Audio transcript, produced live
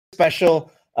special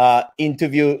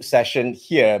interview session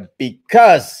here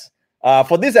because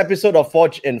for this episode of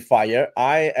Forge in Fire,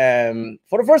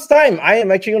 for the first time, I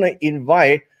am actually going to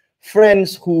invite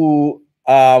friends who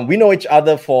we know each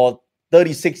other for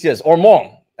 36 years or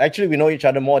more. Actually, we know each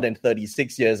other more than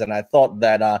 36 years, and I thought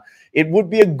that it would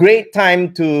be a great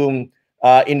time to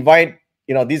invite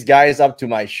these guys up to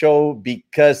my show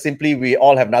because simply we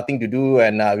all have nothing to do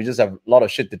and we just have a lot of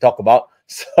shit to talk about.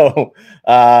 So,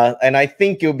 and I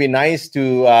think it would be nice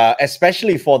to,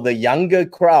 especially for the younger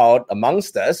crowd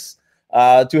amongst us,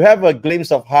 to have a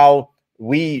glimpse of how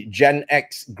we Gen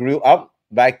X grew up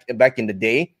back in the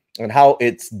day and how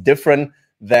it's different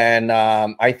than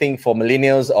I think for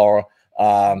millennials or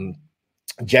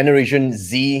Generation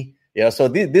Z. So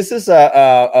this is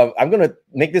I'm gonna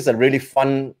make this a really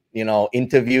fun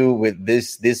interview with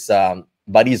this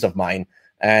buddies of mine.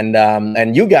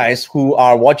 And you guys who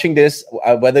are watching this,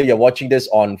 whether you're watching this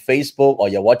on Facebook or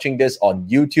you're watching this on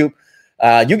YouTube,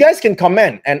 you guys can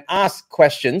comment and ask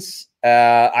questions.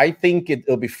 I think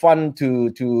it'll be fun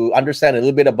to understand a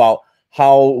little bit about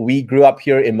how we grew up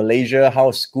here in Malaysia,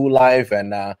 how school life,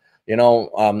 and how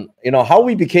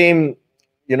we became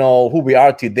who we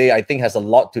are today. I think has a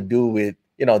lot to do with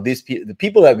the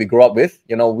people that we grew up with.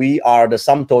 We are the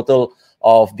sum total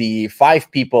of the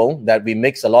 5 people that we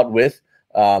mix a lot with.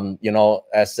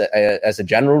 As a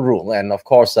general rule, and of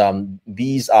course,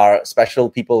 these are special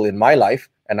people in my life,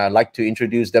 and I'd like to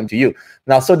introduce them to you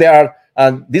now. So there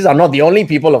are these are not the only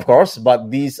people, of course,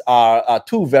 but these are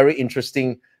 2 very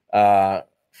interesting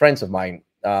friends of mine.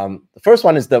 The first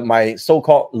one is my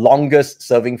so-called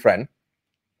longest-serving friend.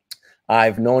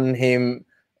 I've known him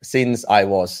since I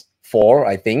was 4,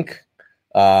 I think.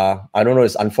 I don't know,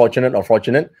 it's unfortunate or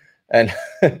fortunate, and.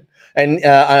 And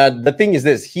the thing is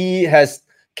this, he has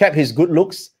kept his good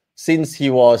looks since he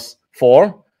was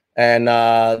 4. And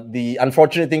the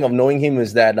unfortunate thing of knowing him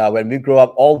is that when we grow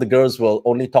up, all the girls will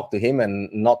only talk to him and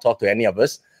not talk to any of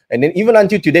us. And then even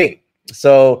until today.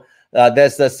 So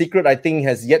there's a secret I think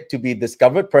has yet to be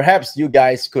discovered. Perhaps you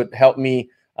guys could help me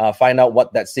find out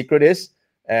what that secret is.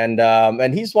 And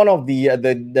he's one of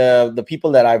the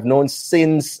people that I've known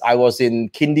since I was in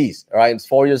kindies, right? It's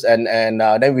 4 years. And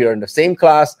then we were in the same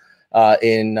class.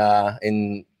 In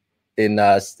what's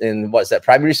that,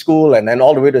 primary school, and then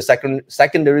all the way to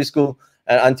secondary school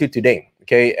until today.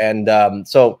 Okay, and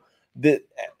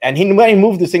when he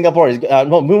moved to Singapore,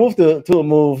 moved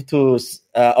to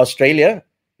Australia.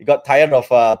 He got tired of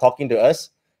talking to us,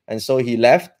 and so he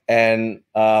left. And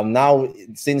now,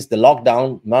 since the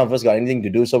lockdown, none of us got anything to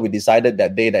do, so we decided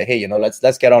that day that hey,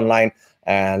 let's get online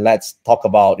and let's talk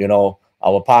about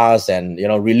our past and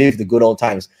relive the good old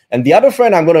times. And the other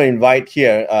friend I'm going to invite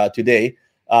here today,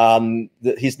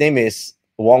 his name is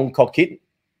Wong Kok Kit,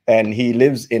 and he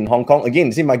lives in Hong Kong.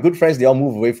 Again, see, my good friends, they all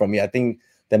move away from me. I think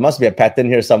there must be a pattern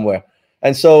here somewhere.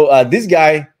 And so this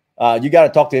guy, you got to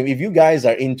talk to him. If you guys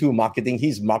are into marketing,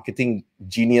 he's marketing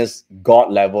genius,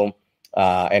 God level,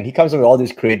 and he comes up with all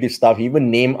this creative stuff. He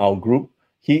even named our group.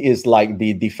 He is like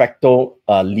the de facto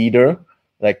leader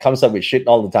that comes up with shit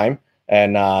all the time.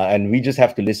 And we just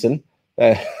have to listen.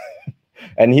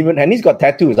 And he's got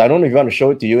tattoos. I don't know if you want to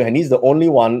show it to you. And he's the only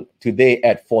one today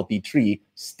at 43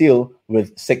 still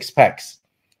with 6 packs.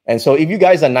 And so if you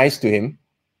guys are nice to him,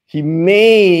 he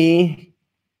may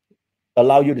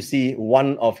allow you to see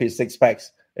one of his 6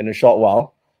 packs in a short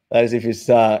while. As if he's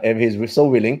so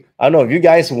willing. I don't know if you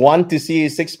guys want to see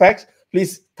his 6 packs.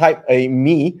 Please type a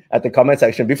me at the comment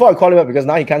section before I call him up, because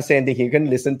now he can't say anything. He can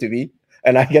listen to me.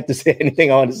 And I get to say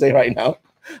anything I want to say right now.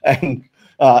 And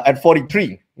at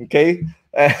 43, okay?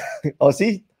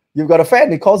 See, you've got a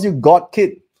fan. He calls you God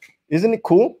Kid. Isn't it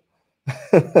cool?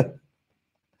 All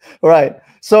right.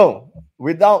 So,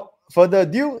 without further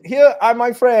ado, here are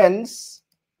my friends.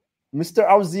 Mr.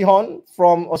 Au Zihon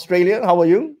from Australia. How are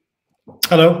you?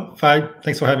 Hello. Fine.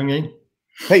 Thanks for having me.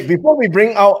 Hey, before we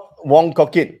bring out Wong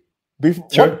Kok Kit,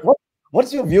 sure.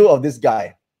 What's your view of this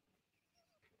guy?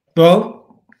 Well,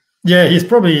 yeah, he's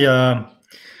probably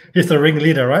he's the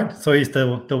ringleader, right? So he's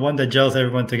the one that gels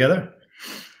everyone together.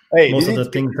 Hey, most of the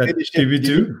things that we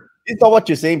do. It's not what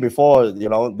you're saying before,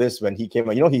 this when he came.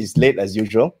 He's late as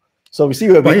usual. So we see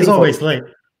but he's always late.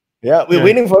 Yeah, we're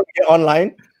waiting for him to get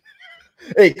online.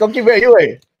 Hey, Koki, where are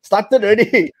you? Started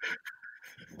already.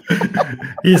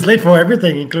 He's late for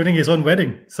everything, including his own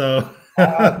wedding. So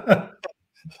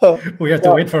we have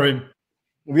to wait for him.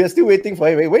 We are still waiting for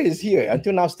him. Wait, where is he?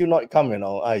 Until now, still not come, And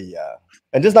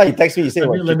just now he texted me. He said,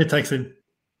 let me text him.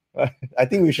 I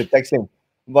think we should text him.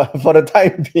 But for the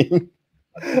time being.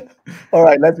 All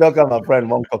right, let's welcome our friend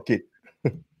Wong Kok Kit.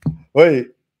 Wait.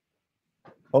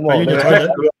 One more.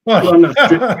 On a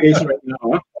strict pace right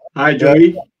now. Hi,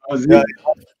 Joey. How's it?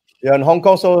 You're in Hong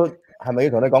Kong, so 係咪要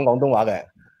同你講廣東話嘅？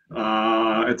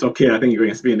 It's okay. I think you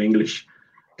can speak in English.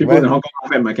 People in Hong Kong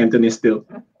laugh at my Cantonese still.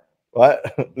 What?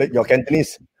 Your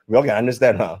Cantonese, we all can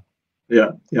understand, huh?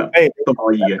 Yeah. Hey, 都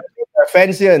可以嘅。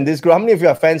fans here in this group. How many of you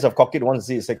are fans of Cockit want to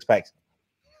see his six packs?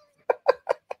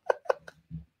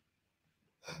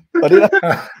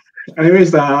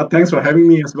 Anyways, thanks for having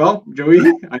me as well, Joey. I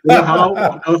don't know how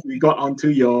on earth we got onto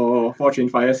your Fortune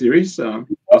Fire series. You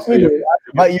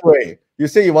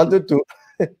say you wanted to.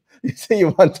 You say you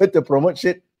wanted to promote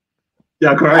shit.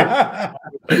 Yeah, correct.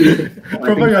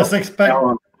 Promote your six pack.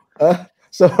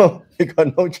 So we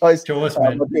got no choice to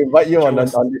invite you on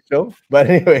this show. But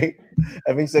anyway,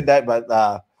 having said that,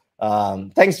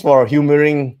 thanks for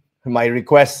humoring my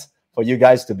request for you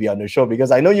guys to be on the show,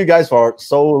 because I know you guys for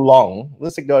so long.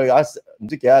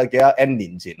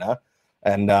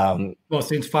 And well,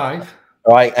 since 5.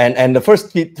 Right, and the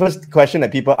first question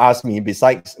that people ask me,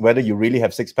 besides whether you really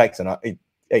have six packs or not, hey,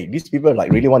 these people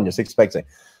like really want your six packs.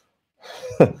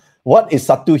 What is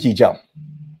Satu Hijau?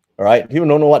 All right, people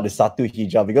don't know what the Satu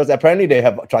Hijau, because apparently they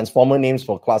have transformer names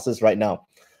for classes right now.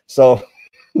 So,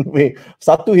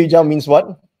 Satu Hijau means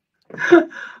what?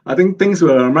 I think things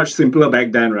were much simpler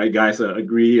back then, right, guys?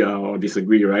 Agree or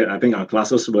disagree, right? I think our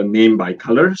classes were named by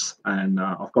colors, and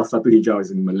of course, Satu Hijau is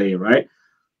in Malay, right?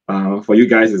 For you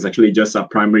guys, it's actually just a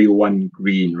primary 1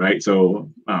 green, right?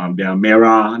 So they are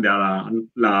merah, they are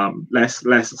less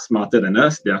smarter than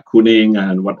us. They are kuning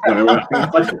and whatever.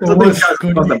 So this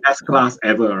was the best class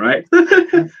ever, right?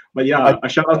 But yeah, a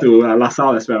shout out to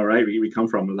LaSalle as well, right? We come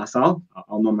from LaSalle. Our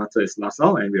alma mater is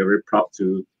LaSalle, and we are very proud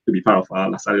to be part of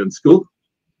LaSallian school.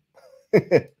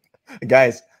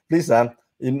 Guys, please, I'm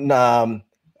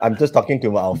just talking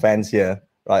to our fans here,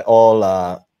 right? All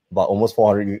about almost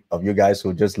 400 of you guys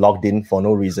who just logged in for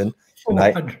no reason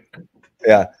tonight.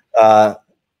 Yeah.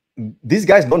 These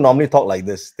guys don't normally talk like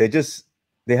this. They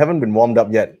haven't been warmed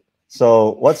up yet.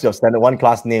 So what's your standard 1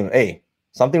 class name? Hey,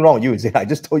 something wrong with you. I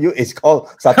just told you it's called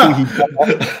Satu Hijau.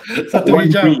 Satu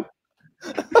Hijau.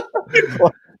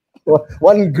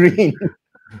 1 green.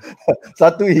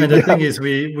 Satu Hijau. And the thing is,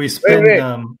 we spend... Wait.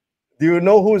 Do you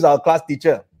know who's our class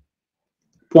teacher?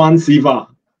 Puan Siva.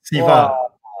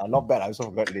 Not bad. I also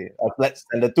forgot the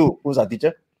standard 2. Who's our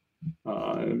teacher?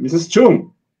 Mrs.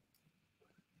 Chung.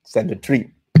 Standard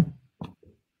 3.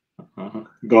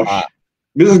 Gosh.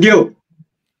 Mrs. Gill.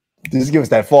 Mrs. Gill is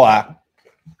standard 4.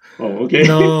 Oh, okay.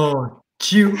 No.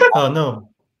 Chu. Oh, no.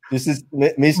 This is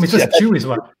Mrs. Chu is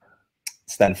what?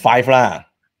 Standard 5 lah.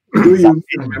 Do you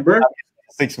remember?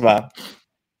 6 lah.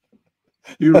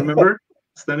 Do you remember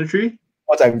standard 3?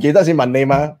 我就唔記得先問你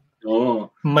嘛。Oh,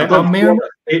 my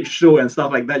stage show and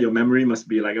stuff like that. Your memory must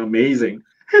be like amazing.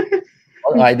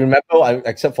 I remember,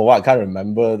 except for what I can't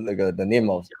remember the name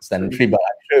of standard 3, but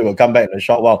I'm sure it will come back in a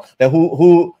short while. Then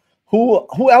who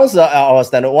else are our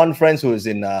standard 1 friends who is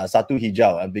in Satu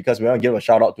Hijau? And because we want to give a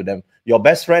shout out to them, your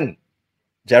best friend,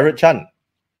 Jared Chan,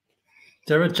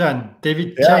 David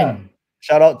Chang.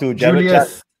 Shout out to Jared Chan.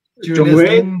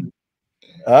 Julius.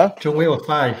 Chongwei was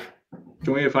 5.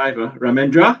 Chongwei 5.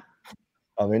 Ramendra.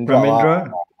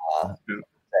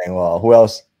 Wow. Who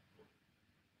else?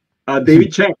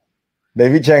 David Cheng.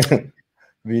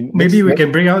 Maybe we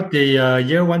can bring out the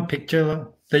year 1 picture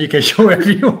that you can show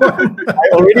everyone. I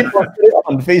already posted it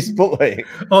on Facebook. Right?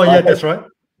 Oh, yeah, that's right.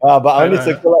 But I only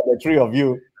circle out the 3 of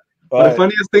you. But the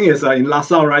funniest thing is in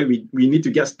LaSalle, right, we need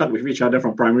to get stuck with each other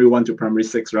from primary 1 to primary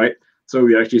 6, right? So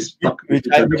we actually stuck with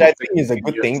each other. Which I think is a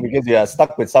good thing, because you are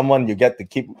stuck with someone, you get to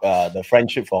keep the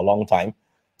friendship for a long time.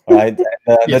 Right.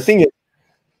 The thing is,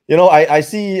 I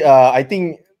see. I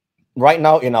think right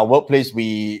now in our workplace,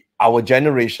 our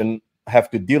generation have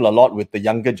to deal a lot with the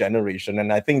younger generation,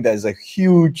 and I think there's a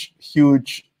huge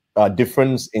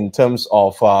difference in terms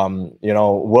of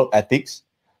work ethics.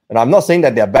 And I'm not saying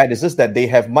that they're bad. It's just that they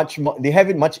have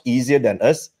it much easier than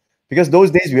us, because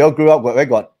those days we all grew up where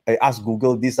got ask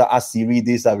Google this, ask Siri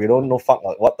this, we don't know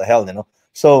what the hell,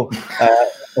 So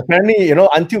apparently,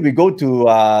 until we go to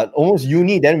almost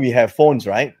uni, then we have phones,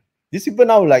 right? These people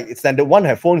now, like standard 1,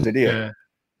 have phones already. Yeah.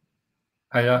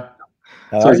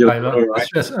 That's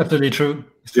absolutely true.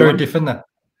 It's very different.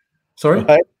 Sorry?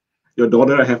 Right? Your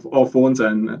daughter have all phones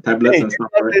and tablets and stuff,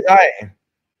 right?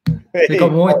 They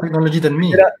got more technology than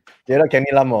me.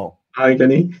 Kenny Lamo. Hi,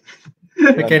 Kenny.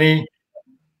 Hey, Kenny.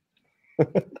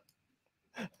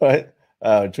 Right.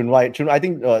 Chun, I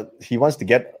think he wants to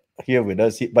get here with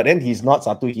us, but then he's not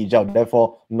Satu Hijau,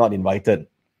 therefore not invited.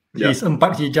 He's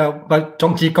Empat Hijau, but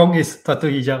Chong Chi Kong is Satu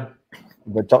Hijau.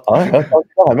 But Chong Chi Kong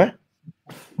係咩？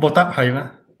 Botak 係咩？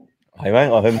係咩？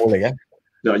我佢冇嚟嘅。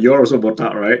Yeah, you're also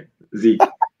botak, right? Z.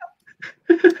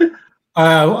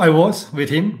 I was with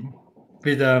him,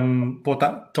 with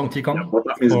Botak Chong Chi Kong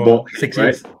Botak means for bald, 6 right?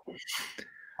 years.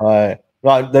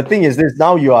 Well, the thing is this: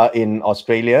 now you are in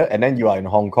Australia, and then you are in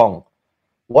Hong Kong.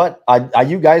 What are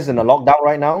you guys in a lockdown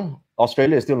right now?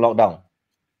 Australia is still in lockdown.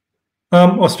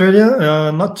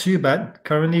 Australia, not too bad.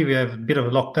 Currently, we have a bit of a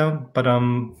lockdown, but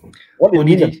What do you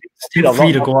mean? still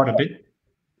free to go out a bit.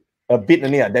 A bit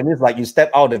only. That means like you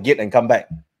step out the gate and come back.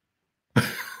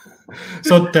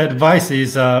 So the advice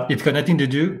is, if you've got nothing to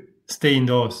do, stay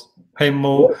indoors. Hey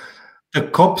Mo, the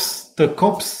cops.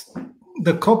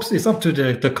 It's up to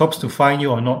the cops to fine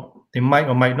you or not. They might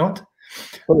or might not.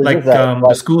 So Like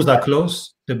the schools are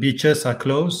closed, the beaches are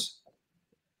closed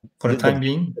for the time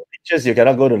being. The beaches, you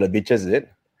cannot go to the beaches, is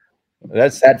it?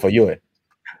 That's sad for you.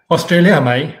 Australia,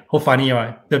 mate, how funny,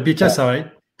 right? The beaches are right.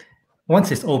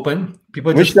 Once it's open,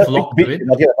 people Which just flock to it.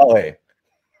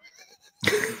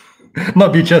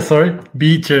 Not beaches, sorry,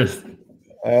 beaches.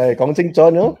 講清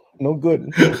楚 no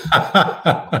good.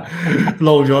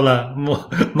 Low lah,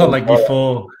 not like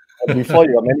before. Before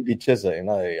you have many beaches,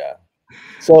 yeah.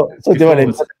 So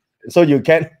you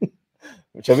can.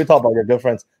 Shall we talk about your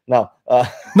girlfriends now?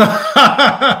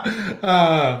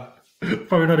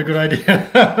 Probably not a good idea.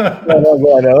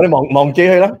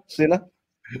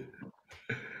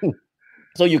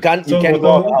 So you can't go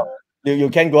out. You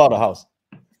can't go out of the house.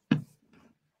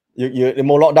 You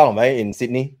more lockdown, right, in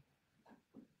Sydney?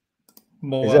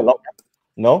 Is it lockdown?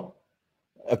 No.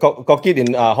 Cockit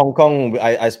in Hong Kong.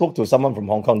 I spoke to someone from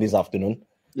Hong Kong this afternoon.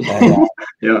 And,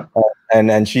 yeah.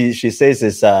 And she says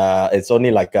it's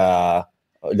only like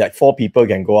 4 people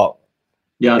can go out.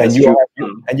 Yeah, and that's you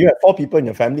true. And you have 4 people in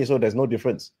your family, so there's no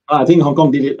difference. I think Hong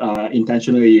Kong did it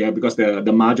intentionally, because the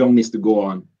mahjong needs to go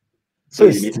on. So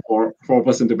you need 4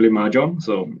 person to play mahjong.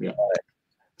 So yeah.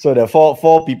 So the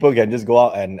 4 people can just go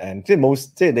out and they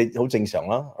好正常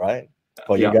啦, right?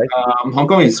 For you guys. Hong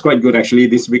Kong is quite good actually.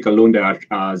 This week alone, there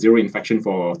are 0 infection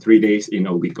for 3 days in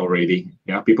a week already.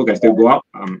 Yeah, people can still go out.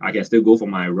 I can still go for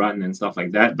my run and stuff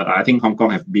like that. But I think Hong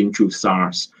Kong have been through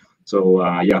SARS. So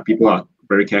people are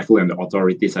very careful, and the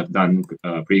authorities have done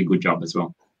a pretty good job as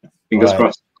well. Fingers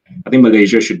crossed. I think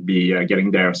Malaysia should be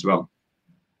getting there as well.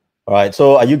 All right.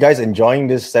 So are you guys enjoying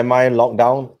this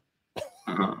semi-lockdown?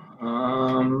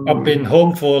 I've been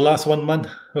home for last 1 month,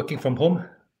 working from home.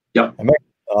 Yeah. My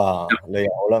also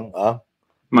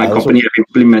company have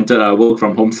implemented work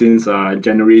from home since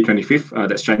January 25th.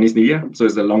 That's Chinese New Year. So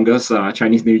it's the longest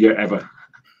Chinese New Year ever.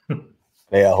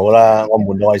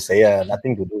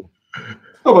 nothing to do.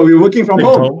 Oh, but we're working from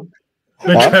home.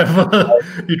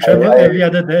 You travel every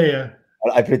other day.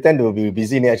 I pretend to be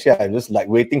busy. Actually, I'm just like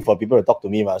waiting for people to talk to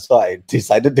me. So I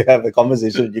decided to have a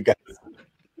conversation with you guys.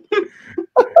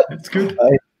 It's good.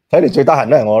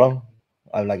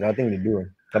 I'm like nothing to do.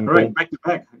 All right, back to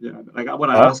back. Yeah, like what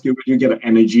I asked you, you get the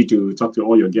energy to talk to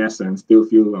all your guests and still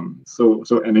feel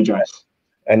so energized.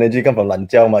 Energy come from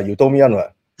Lanjiao ma. You told me on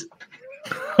what?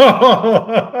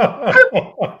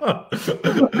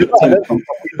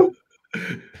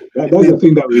 That's the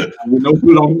thing that we know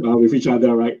too long with each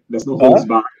other, right? There's no holds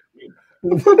back.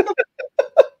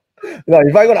 Now,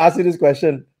 if I'm going to ask you this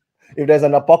question, if there's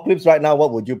an apocalypse right now,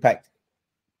 what would you pack?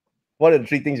 What are the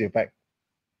 3 things you pack?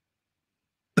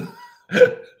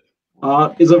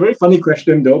 It's a very funny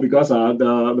question though, because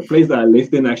the place that I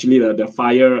lived in, actually the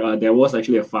fire, there was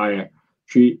actually a fire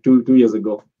 2 years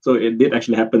ago. So it did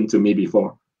actually happen to me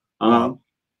before. I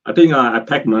think I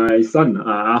packed my son,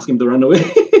 asked him to run away.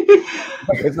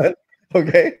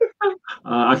 Okay.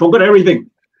 I forgot everything.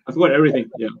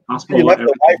 Yeah. Passport, you left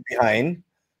the wife behind.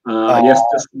 Yes,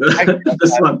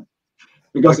 this one.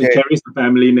 Because it carries the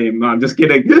family name. No, I'm just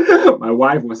kidding. My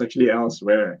wife was actually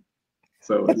elsewhere.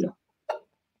 So yeah.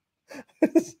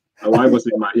 My wife was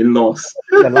with my in-laws.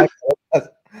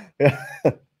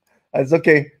 It's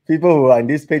okay. People who are on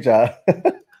this page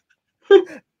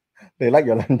they like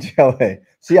your lunch.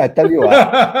 See, I tell you.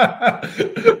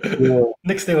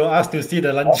 Next they will ask to see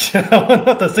the lunch,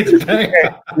 not the 6-pack.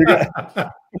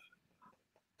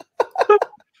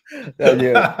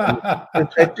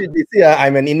 You see,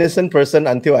 I'm an innocent person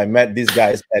until I met these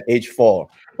guys at age 4.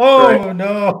 Oh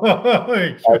no!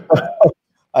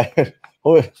 I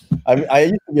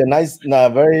used to be a nice,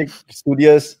 very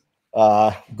studious,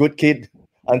 good kid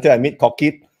until I meet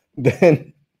Cockit.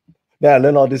 Then I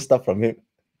learned all this stuff from him.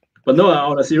 But no,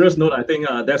 on a serious note, I think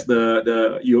that's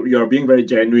you're being very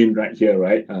genuine right here,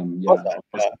 right?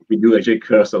 We do actually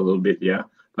curse a little bit, yeah.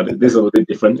 But this is a little bit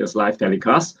different. It's live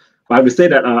telecast. But I would say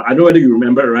that I don't know whether you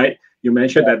remember, right? You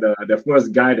mentioned that the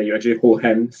first guy that you actually hold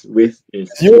hands with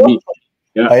is me.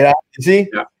 Yeah. You see?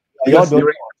 Yeah. Because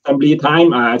assembly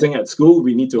time, I think at school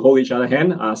we need to hold each other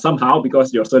hand. Somehow,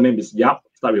 because your surname is Yap,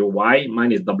 start with Y,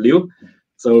 mine is W.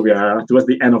 So we are towards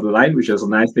the end of the line, which is a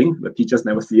nice thing. The teachers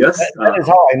never see us. That is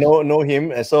how I know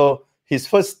him. And so his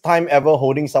first time ever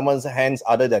holding someone's hands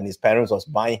other than his parents was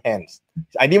my hands.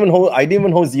 I didn't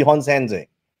even hold Zihon's hands.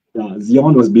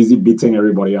 Zion was busy beating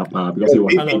everybody up because he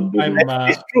was. Hello,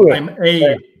 I'm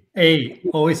A,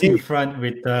 always in front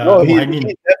with he's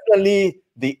definitely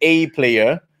the A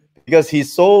player because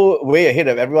he's so way ahead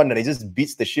of everyone that he just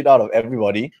beats the shit out of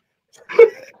everybody.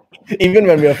 Even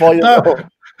when we are 4 years old.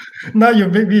 Now you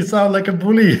make me sound like a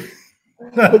bully.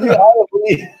 But you are a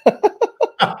bully.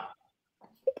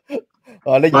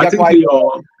 I think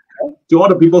to all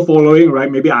the people following,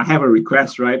 right? Maybe I have a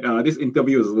request, right? This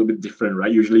interview is a little bit different,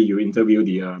 right? Usually you interview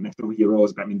the national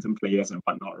heroes, badminton players, and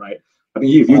whatnot, right? I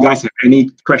think if you guys have any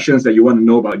questions that you want to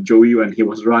know about Joey when he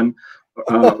was when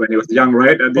he was young,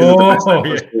 right? This is the best time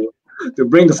to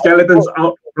bring the skeletons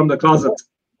out from the closet.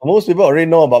 Most people already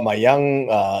know about my young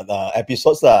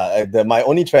episodes. My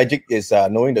only tragic is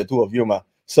knowing the two of you, ma.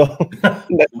 So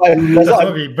that's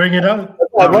why we bring it up.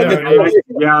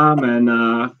 Yam and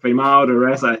Feimao, the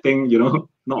rest, I think, not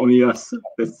only us.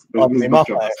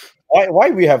 Why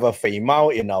we have a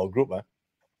Feimao in our group?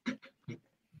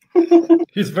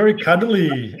 He's very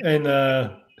cuddly and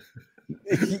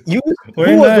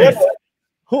very nice.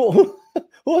 Who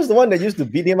was the one that used to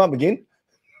beat him up again?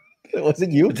 Was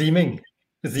it you? Ziming.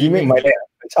 咪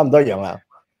差唔多樣啦。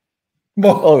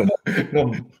No.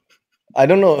 I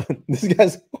don't know. This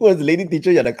guy's who was the lady teacher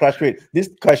you had a crush with. This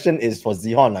question is for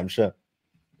Zihon, I'm sure.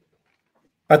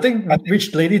 I think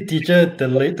which lady teacher,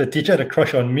 the teacher had a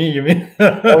crush on me, you mean?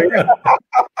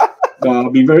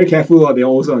 Be very careful. They're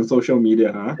also on social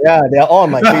media, huh? Yeah, they're all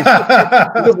on my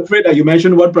Facebook. I'm just afraid that you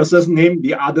mentioned one person's name,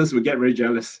 the others will get very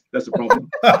jealous. That's the problem.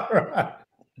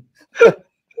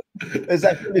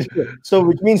 Exactly. So,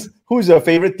 which means who's your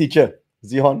favorite teacher,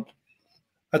 Zihon?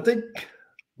 I think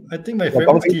my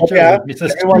favorite teacher is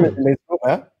Mrs. Everyone in this group,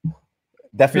 huh?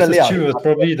 Definitely. Mrs. Chu was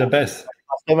probably the best.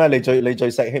 Headmaster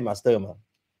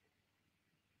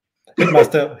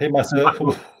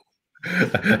who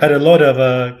had a lot of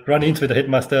run-ins with the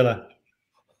headmaster.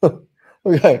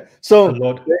 Okay, so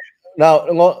now,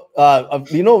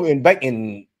 back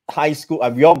in high school,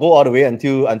 we all go all the way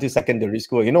until secondary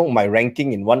school. My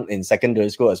ranking in secondary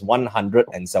school is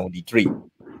 173.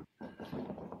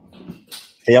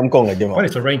 What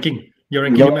is the ranking? Your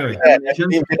ranking?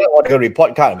 The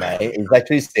report card, man, is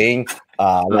actually saying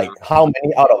like how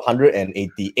many out of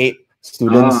 188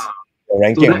 students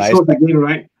ranking. So that's so beginning,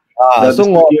 right?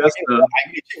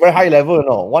 Very high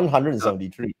level,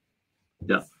 173.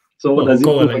 Yeah. So what does it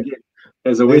prove again?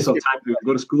 There's a waste of time to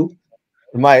go to school.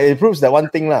 It proves that one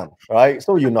thing, right?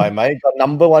 So my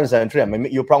number 173, I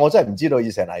make you proud. I didn't know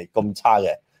you said I come charge.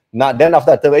 Now then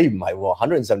after that, my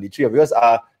 173 because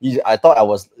I thought I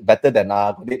was better than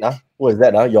who is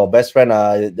that? Your best friend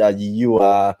you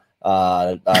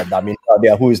Damin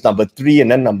who is number 3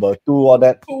 and then number 2 all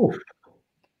that.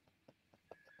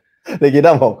 They get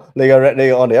on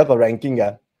the ranking.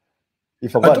 You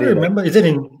forgot. I don't remember. Is it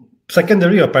in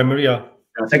secondary or primary?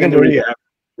 Secondary. Yeah,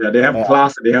 they have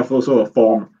class. They have also a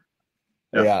form.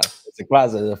 Yeah, it's a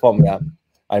class. It's a form. Yeah,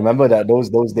 I remember that those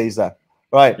days.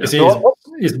 Right. You see,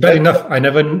 it's bad enough. I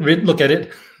never look at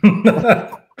it.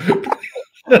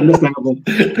 Understandable.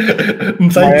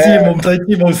 So,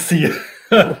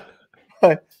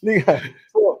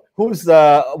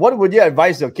 what would you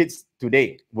advise your kids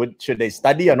today? Should they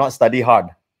study or not study hard?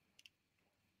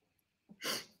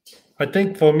 I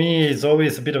think for me, it's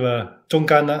always a bit of a 中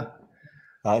間啦。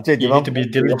You need to be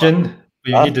diligent.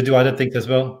 You need to do other things as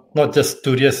well, not just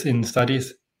studious in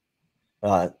studies.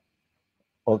 It's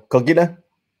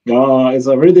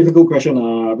a very difficult question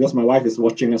because my wife is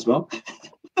watching as well.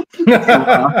 But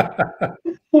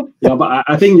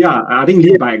I think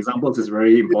lead by examples is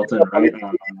very important, right?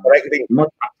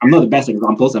 I'm not the best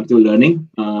examples. I'm still learning.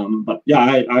 But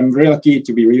I'm very lucky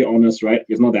to be really honest, right?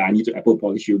 It's not that I need to apple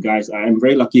polish you guys. I'm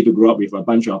very lucky to grow up with a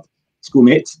bunch of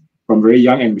schoolmates from very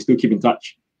young, and we still keep in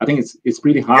touch. I think it's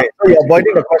pretty hard. So you're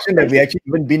avoiding the question that we actually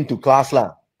even been to class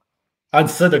lah.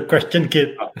 Answer the question,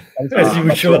 kid. As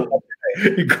usual,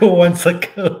 you go one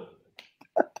circle.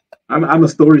 I'm a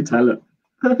storyteller.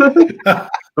 So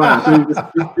this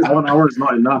 1 hour is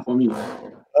not enough for me.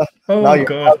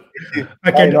 God!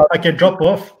 I can drop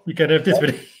off. You can have this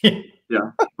video.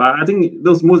 Yeah, but I think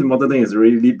the most important thing is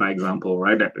really lead by example,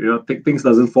 right? That things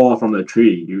doesn't fall from the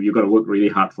tree. You got to work really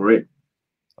hard for it.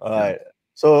 All right.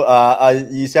 So,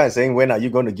 Yi-Xiang is saying, when are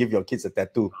you going to give your kids a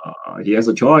tattoo? He has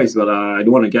a choice, but I don't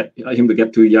want to get him to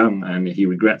get too young, and he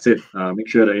regrets it. Make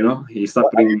sure that he start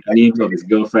putting names of his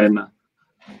girlfriend.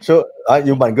 So,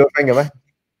 you my girlfriend, am I?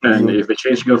 And if they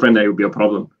change girlfriend, that will be a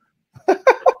problem.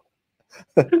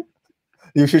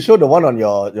 You should show the one on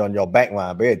your back,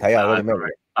 ma. Right.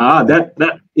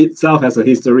 That itself has a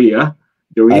history,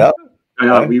 Joey.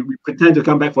 We pretend to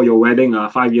come back for your wedding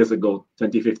 5 years ago,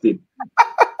 2015.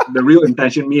 The real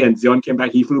intention, me and Zion came back.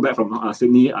 He flew back from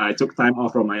Sydney. I took time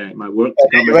off from my work to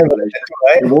come back.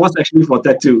 It was actually for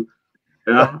tattoo.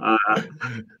 Yeah,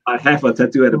 I have a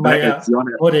tattoo at the back.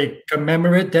 They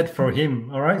commemorate that for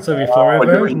him. All right, so we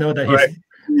forever know that he's.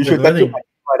 You should tattoo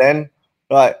then,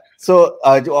 right? So,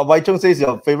 Wai Chung says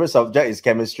your favorite subject is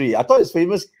chemistry. I thought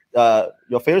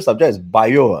your favorite subject is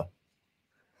bio.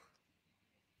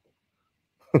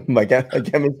 My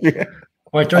chemistry.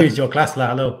 Wai Chung is your class,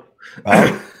 lah. Hello.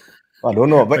 I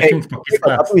don't know, but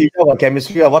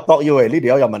chemistry. What taught you? At least you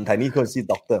have a need to see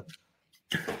doctor.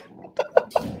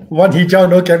 One hijau,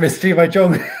 no chemistry, Wai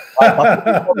Chung.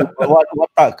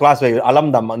 What class where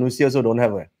alam dan manusia also don't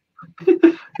have?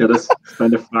 Yeah, that's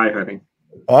standard 5, I think.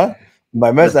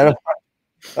 My maths standard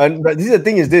 5. And but the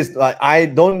thing is this: I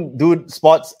don't do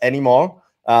sports anymore.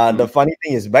 The funny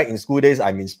thing is, back in school days,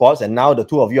 I'm in sports, and now the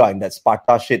two of you are in that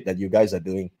Sparta shit that you guys are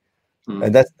doing.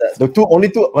 And that's the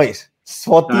only two. Wait,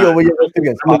 40 over here.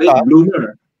 I'm a late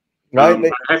bloomer.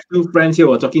 Right? I have 2 friends here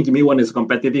who are talking to me. One is a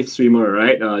competitive swimmer,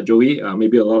 right? Joey,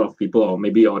 maybe a lot of people, or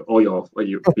maybe all your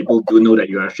people do know that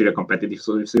you are actually a competitive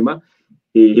swimmer.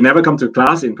 He never come to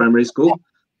class in primary school.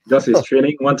 Does his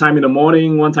training one time in the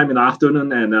morning, one time in the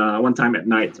afternoon, and one time at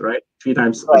night, right? 3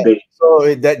 times a day.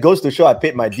 So that goes to show I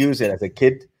paid my dues as a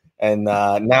kid, and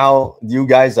now you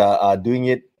guys are doing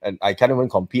it, and I can't even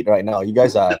compete right now. You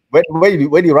guys are where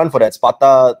do you run for that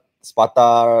Sparta?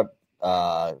 Sparta,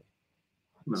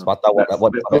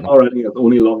 what? That's already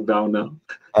only lockdown now.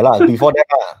 Before that.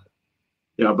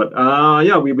 Yeah, but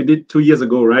we did 2 years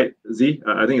ago, right? Z,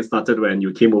 I think it started when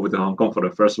you came over to Hong Kong for the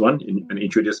first one and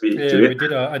introduced me to it. We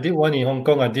did. I did one in Hong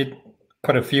Kong. I did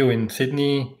quite a few in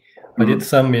Sydney. I did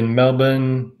some in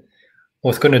Melbourne. I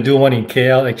was going to do one in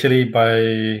KL actually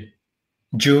by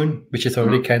June, which is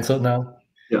already cancelled now.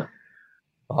 Yeah.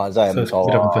 So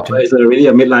it's really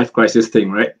a midlife crisis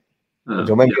thing, right? My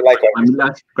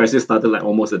midlife crisis started like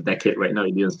almost a decade right now.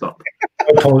 It didn't stop.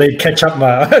 Totally catch up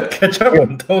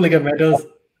and totally get medals.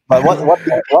 But what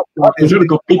you trying to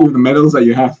compete with the medals that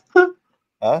you have?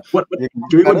 What do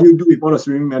you do with all the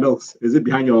swimming medals? Is it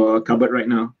behind your cupboard right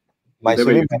now? My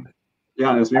swimming medals?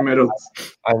 Yeah, the swimming medals.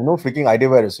 I have no freaking idea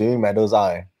where the swimming medals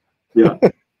are. Yeah.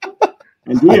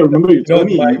 And do you remember you told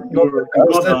me you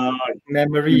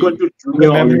got to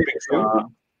Junior Olympics.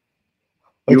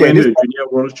 You went to the Junior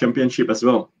World Championship as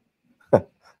well.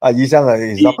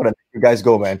 Yi-Xiang is not going to let you guys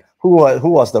go, man. Who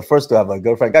was the first to have a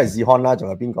girlfriend? Guys, Zihon lah,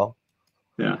 jangan bingo.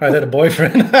 Yeah. I had a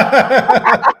boyfriend.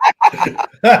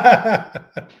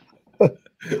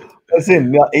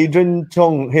 Listen, Adrian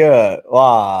Chong here.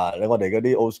 Wow, they got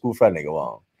the old school friend.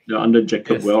 They're under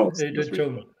Jacob Wells. Adrian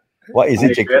Chong. What is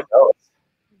it, Jacob Wells?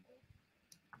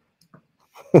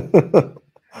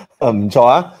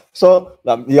 So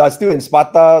you are still in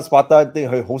Sparta. I think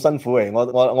好辛苦誒。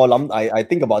我諗 I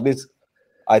think about this.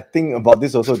 I think about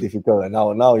this also difficult. And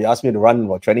now you ask me to run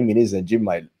for 20 minutes in the gym,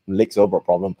 my legs over a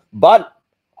problem. But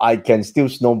I can still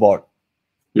snowboard.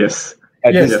 Yes.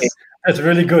 Yes. That's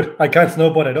really good. I can't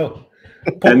snowboard at all.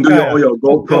 And do all your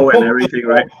GoPro and everything,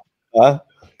 right?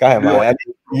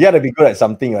 You gotta be good at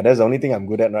something. That's the only thing I'm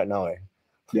good at right now.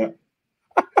 Yeah.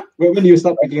 When do you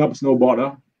start picking up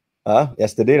snowboard?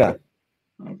 Yesterday. Oh,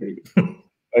 very good.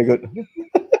 Very good.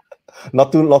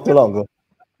 Not too long ago.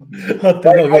 Not too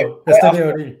long ago. Yesterday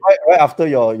already. Right after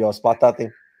your Sparta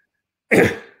thing.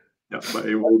 Yeah, but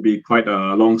it will be quite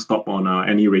a long stop on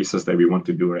any races that we want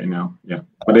to do right now. Yeah,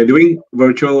 but they're doing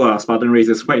virtual Spartan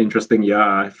races. Quite interesting. Yeah,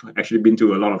 I've actually been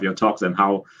to a lot of your talks and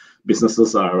how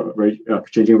businesses are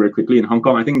changing very quickly in Hong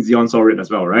Kong. I think Zion saw it as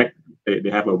well, right?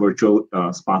 They have a virtual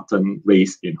Spartan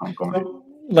race in Hong Kong.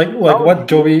 Like what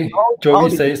Joey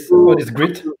says, what is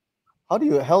grit? How do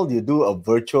you do a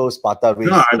virtual Sparta race?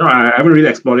 No, I haven't really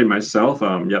explored it myself.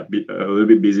 A little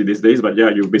bit busy these days. But yeah,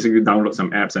 you basically download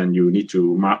some apps and you need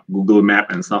to mark Google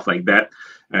Map and stuff like that.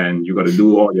 And you got to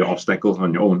do all your obstacles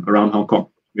on your own around Hong Kong.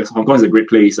 Because Hong Kong is a great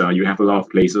place. You have a lot of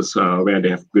places where they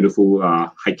have beautiful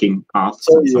hiking paths.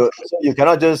 So you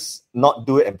cannot just not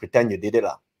do it and pretend you did it.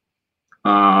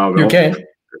 You can.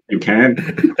 You can.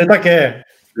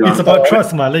 It's about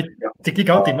trust, man. Like,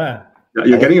 Yeah,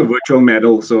 you're getting a virtual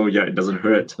medal, so yeah, it doesn't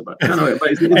hurt. But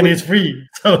and it's free.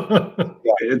 So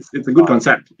it's a good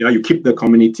concept. Yeah, you keep the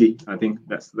community. I think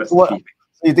that's the key thing.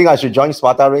 So you think I should join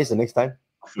Sparta race the next time?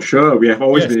 For sure. We have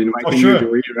always been inviting you,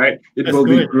 Joey, right? It will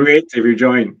be great if you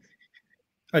join.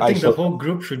 I think the whole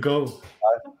group should go.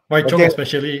 Wai Chong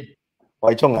especially.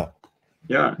 Wai Chong.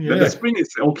 Yeah, the sprint is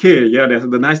okay. Yeah,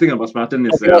 the nice thing about Spartan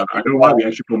is I don't know why we're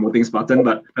actually promoting Spartan,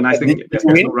 but the nice thing there's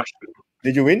no rush.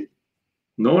 Did you win?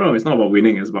 No, it's not about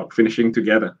winning. It's about finishing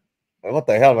together. What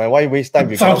the hell, man? Why waste time?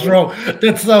 That sounds wrong.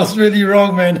 That sounds really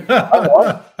wrong, man.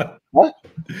 What?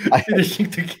 Finishing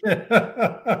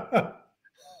together.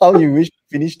 How you wish to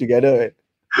finish together?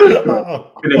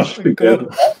 Finish together.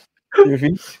 You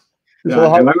finish?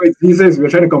 Yeah, so he says we're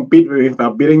trying to compete with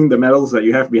beating the medals that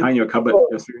you have behind your cupboard,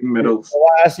 your swimming medals. So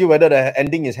I ask you whether the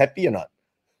ending is happy or not.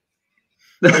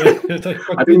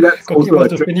 I think that's also a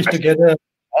trick finish together.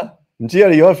 Huh?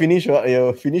 You all finish.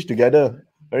 You finish together.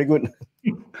 Very good.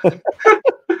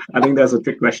 I think that's a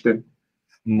trick question.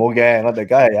 冇嘅，我哋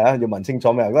梗係要問清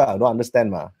楚咩？I don't understand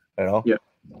嘛，you know. Yeah.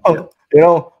 You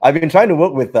know, I've been trying to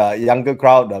work with the younger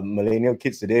crowd, the millennial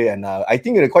kids today, and I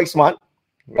think they're quite smart,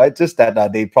 right? Just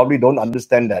that they probably don't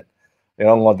understand that, you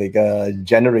know, the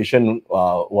generation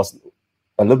was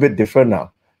a little bit different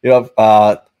now. You know,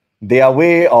 their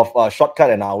way of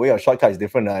shortcut and our way of shortcut is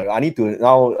different. I need to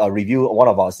now review one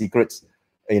of our secrets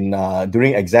in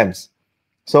during exams.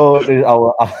 So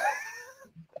our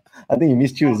I think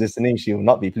Miss Chu is listening. She will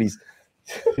not be pleased.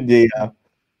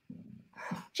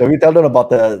 Shall we tell them about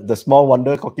the small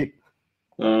wonder cockpit?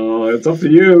 It's up to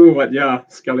you, but yeah,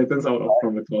 skeletons out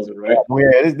from the closet, right?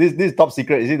 Yeah, this is top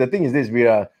secret. You see, the thing is this: we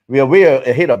are way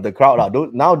ahead of the crowd.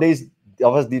 Nowadays,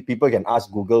 obviously, people can ask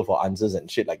Google for answers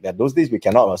and shit like that. Those days we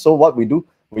cannot. So what we do,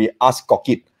 we ask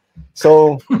cockpit.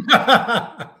 So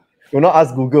we not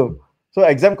ask Google. So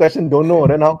exam question don't know.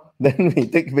 Then we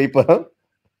take paper.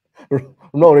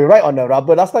 No, we write on the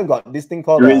rubber. Last time got this thing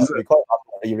called eraser. We call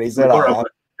it eraser.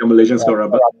 Malaysians called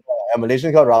rubber.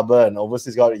 Malaysians called rubber and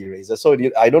overseas called eraser. So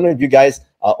I don't know if you guys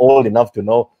are old enough to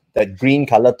know that green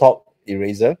color top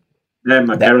eraser. Yeah,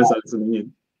 my parents are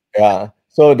listening. Yeah.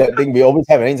 So that thing we always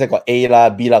have, and it's got A la,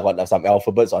 B la, got some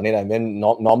alphabets on it. And then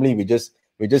normally we just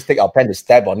take our pen to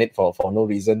stab on it for no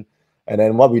reason. And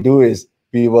then what we do is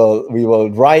we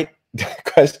will write the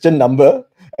question number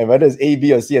and whether it's A,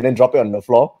 B, or C, and then drop it on the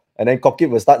floor. And then Cocky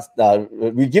will start,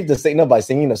 we give the signal by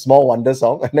singing a small wonder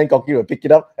song, and then Cocky will pick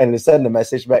it up and send the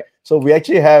message back. So we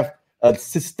actually have a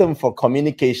system for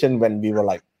communication when we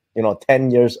were 10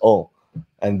 years old.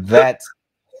 And that's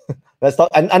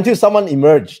not, until someone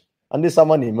emerged.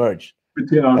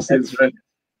 Between our seats, right?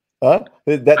 Huh?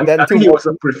 I think he was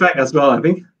a prefect as well, I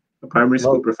think. A primary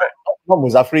school prefect. Not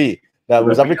Muzafri.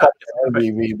 Muzafri,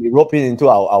 we roped him into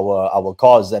our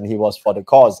cause, and he was for the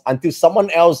cause until someone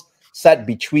else sat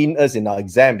between us in our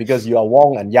exam, because you are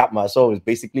Wong and Yap, so it's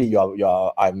basically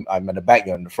I'm at the back,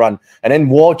 you're in the front. And then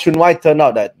Wo Chun Wai turned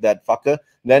out that fucker.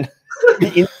 Then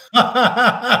he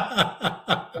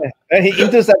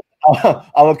intercepted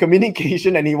our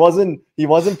communication, and he wasn't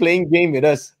playing game with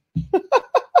us.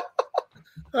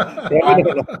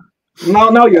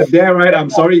 Now you're there, right? I'm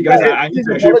sorry, guys. I need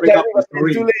to actually bring up the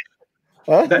story.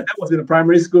 Huh? That was in the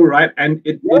primary school, right? And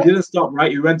it didn't stop,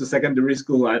 right? You went to secondary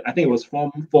school. I think it was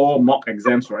Form 4 mock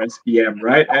exams for SPM,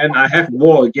 right? And I have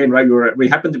war again, right? We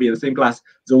happened to be in the same class.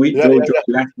 Joey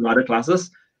left to other classes,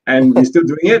 and we're still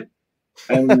doing it.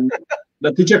 And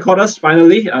the teacher caught us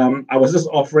finally. I was just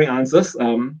offering answers,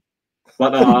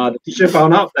 but the teacher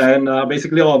found out, and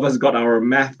basically all of us got our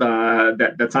math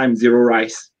that time 0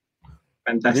 rise.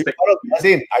 Fantastic.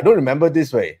 I don't remember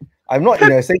this way. I'm not in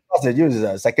the same class as you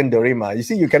as secondary, ma. You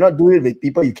see, you cannot do it with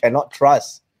people you cannot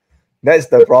trust. That's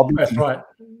the problem. That's right.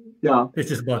 Yeah. This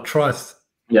is about trust.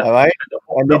 Yeah. All right.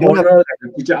 And the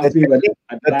teacher asked me whether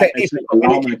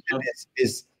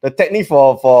the technique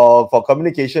for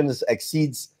communications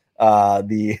exceeds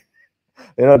even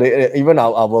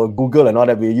our Google and all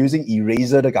that. We're using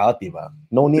eraser the karate, ma.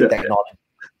 No need technology.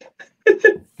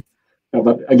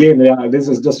 But again, this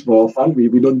is just for fun. We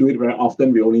don't do it very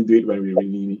often. We only do it when we really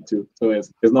need to. So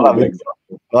it's not a good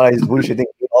example. No, it's bullshitting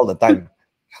all the time.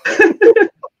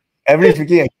 Every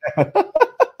freaking exam.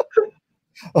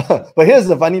 But here's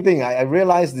the funny thing. I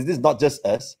realized this is not just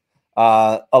us.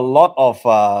 A lot of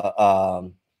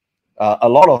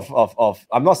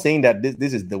I'm not saying that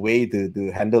this is the way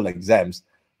to handle exams,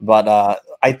 but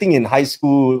I think in high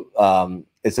school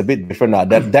it's a bit different now.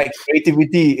 That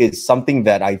creativity is something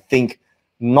that I think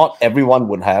not everyone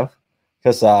would have,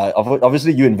 because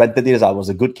obviously you invented it. As I was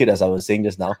a good kid, as I was saying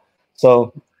just now.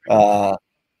 So,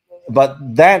 but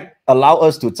that allowed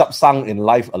us to tsap sang in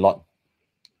life a lot.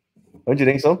 Don't you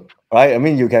think so? Right? I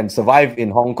mean, you can survive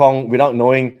in Hong Kong without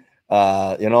knowing,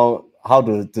 how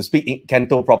to speak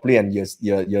Canto properly, and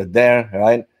you're there,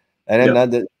 right? And then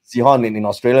the Sihon in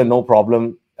Australia, no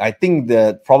problem. I think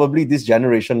that probably this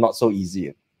generation not so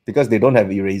easy because they don't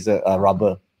have eraser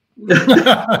rubber.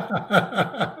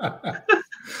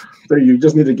 So you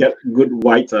just need to get good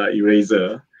white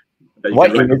eraser.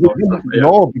 White eraser?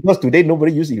 No, because today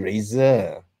nobody use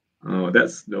eraser. Oh,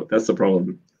 that's the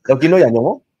problem.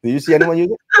 Do you see anyone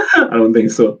use it? I don't think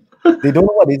so. They don't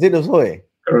know what is it also.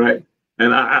 All right.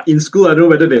 And in school, I don't know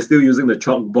whether they're still using the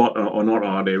chalkboard or not,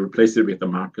 or they replaced it with the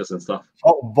markers and stuff.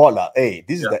 Chalkboard, hey,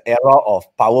 this is the era of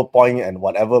PowerPoint and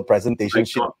whatever presentation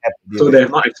shit. So they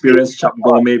have not experienced Chap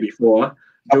Gourmet before.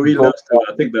 Joey loves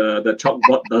to take the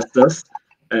chalkboard dusters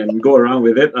and go around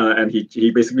with it, and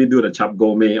he basically do the Chap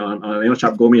Gourmet on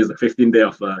Chap Gourmet is the 15th day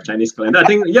of Chinese calendar. I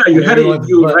think you had it in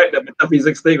you, right? The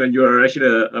metaphysics thing when you were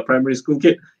actually a primary school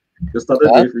kid. You started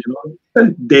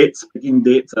with dates, picking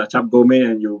dates, Chap Gourmet,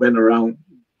 and you went around.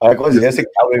 With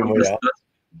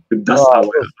dust our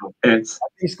pants. I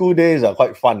think school days are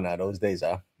quite fun those days.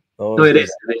 No, it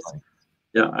is.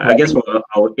 Yeah, I guess for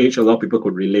our age, a lot of people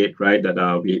could relate, right?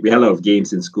 That we had a lot of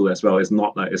games in school as well. It's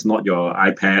not your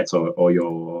iPads or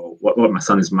your what my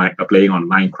son is playing on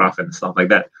Minecraft and stuff like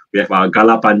that. We have our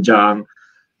Gala Panjang,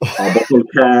 our bottle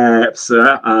caps.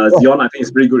 Zion, I think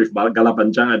is pretty good with Gala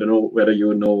Panjang. I don't know whether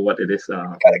you know what it is.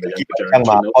 Gala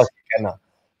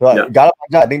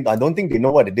Panjang, I don't think they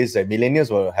know what it is.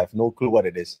 Millennials will have no clue what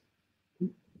it is.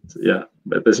 Yeah,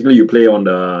 but basically you play on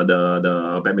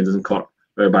the badminton court.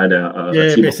 Whereby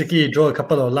basically you draw a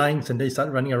couple of lines and they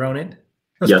start running around it.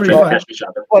 That's pretty fun. Catch each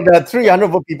other. Well, there are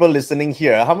 300 people listening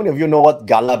here. How many of you know what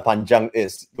Gala Panjang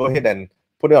is? Go ahead and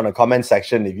put it on the comment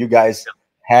section if you guys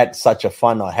had such a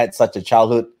fun or had such a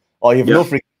childhood, or you have no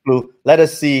freaking clue. Let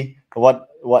us see what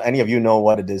any of you know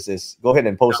what it is. Go ahead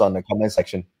and post on the comment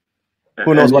section.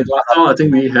 Who knows what? I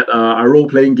think we had our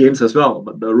role-playing games as well,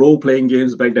 but the role-playing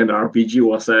games back then, the RPG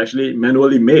was actually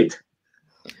manually made.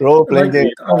 Role-playing game.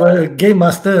 Our game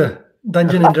master,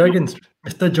 Dungeons and Dragons,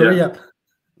 Mr. Joey Yap.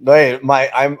 Right,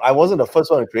 I wasn't the first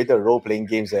one who created role-playing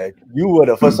games. You were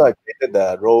the first one who created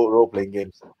the role-playing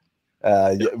games.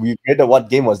 We created, what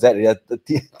game was that? The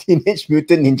Teenage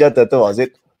Mutant Ninja Turtle, was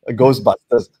it?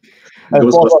 Ghostbusters.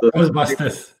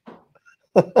 Ghostbusters.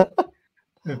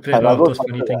 We played all those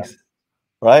funny things.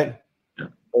 Right? Yeah.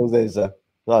 Those days. So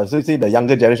you see, the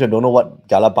younger generation don't know what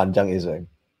Gala Panjang is, right?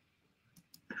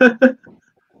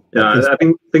 Yeah, I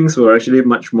think things were actually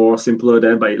much more simpler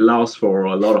then, but it allows for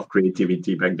a lot of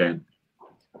creativity back then.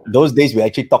 Those days we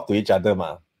actually talk to each other,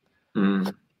 ma.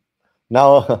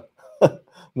 Now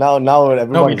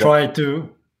everyone. Now we try to.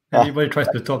 Everybody tries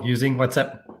to talk using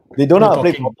WhatsApp. They don't know how to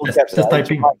play bottle caps. Just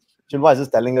typing. Chinwa is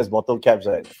just telling us bottle caps,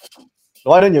 right?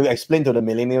 Why don't you explain to the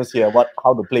millennials here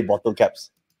how to play bottle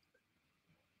caps?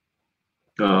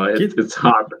 It's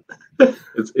hard.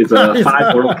 it's a 5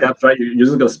 bottle caps, right? You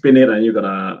just gotta spin it and you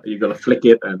gotta flick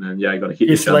it, and then you gotta hit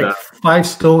each other. It's like 5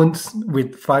 stones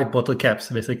with 5 bottle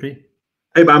caps, basically.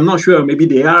 Hey, but I'm not sure. Maybe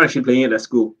they are actually playing it at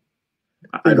school.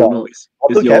 I don't know.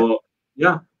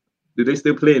 Do they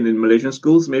still play in Malaysian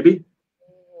schools? Maybe.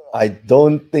 I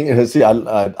don't think. See,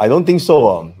 I don't think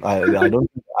so. I'm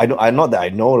not that I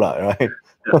know, right?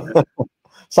 Yeah.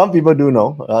 Some people do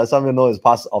know. Some people know it's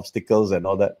past obstacles and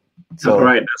all that. So,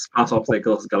 right, that's past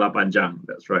obstacles, Gala Panjang.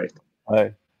 That's right.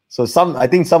 Right. So I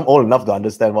think some old enough to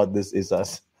understand what this is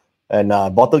us. And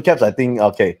bottle caps, I think,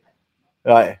 okay.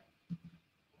 Right.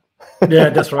 Yeah,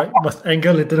 that's right. Must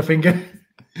angle into the finger.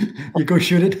 You go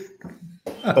shoot it.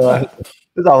 This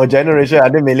is our generation. I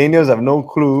think millennials have no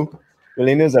clue.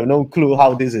 Millennials have no clue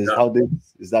how this is. How this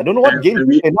is. I don't know what game.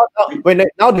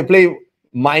 Now they play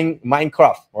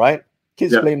Minecraft, right?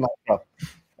 Kids play Minecraft.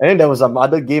 And then there was some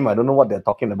other game. I don't know what they're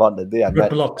talking about the day I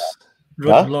met. Roblox,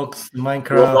 Roblox,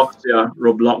 Minecraft.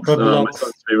 Roblox. My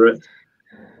son's favorite.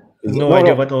 No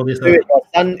idea what all this is. Your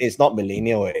son is not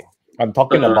millennial. I'm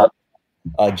talking about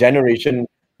generation.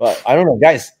 But I don't know,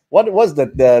 guys. What was the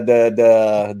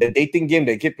dating game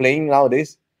they keep playing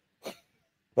nowadays?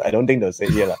 I don't think they'll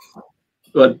say here.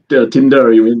 What,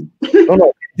 Tinder, you mean?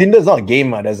 No, Tinder's not a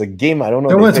game. There's a game. I don't know.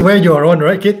 That was where you're on,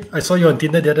 right, kid? I saw you on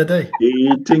Tinder the other day.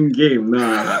 Dating game.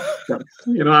 Nah.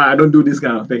 I don't do these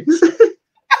kind of things.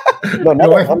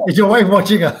 Is your wife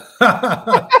watching? Of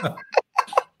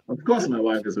course my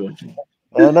wife is watching.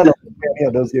 None of any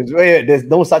of those games. Wait, there's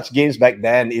no such games back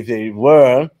then. If they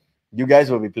were, you guys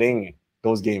will be playing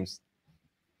those games.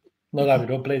 No, we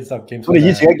don't play some games. So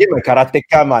you get my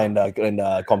karateka in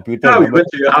the computer. Yeah, we went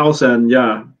to your house and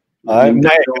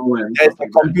there's a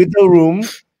computer room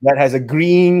that has a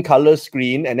green color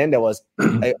screen, and then there was I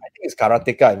think it's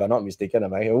Karateka, if I'm not mistaken.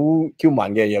 You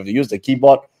have to use the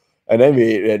keyboard, and then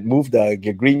we move the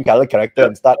green color character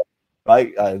and start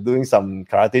doing some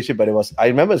karate shit. But I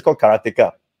remember it's called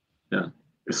Karateka. Yeah,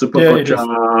 Super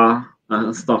Kocha,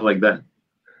 stuff like that.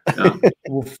 Yeah.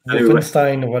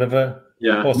 Wolfenstein or whatever.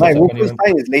 Yeah,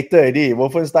 Wolfenstein is later already.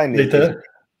 Wolfenstein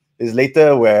is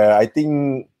later, where I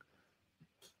think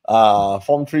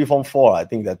Form 3, Form 4, I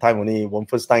think that time only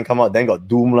Wolfenstein come out, then got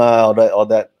Doom all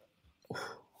that.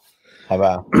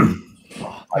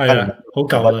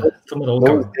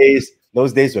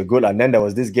 Those days were good. And then there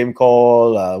was this game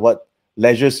called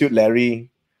Leisure Suit Larry,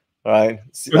 right?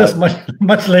 That's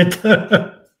much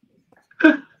later.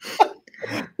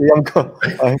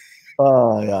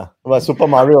 But Super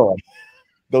Mario,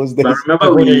 those days. I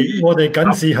remember 我哋嗰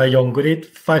陣時係用嗰啲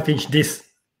 5-inch disc，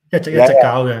一隻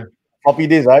搞嘅。Floppy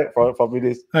disk, right? Floppy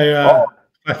disk. 係啊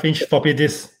 ，5-inch floppy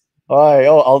disk.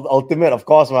 Ultimate, of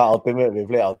course, Ultimate. We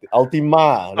play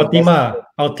Ultima.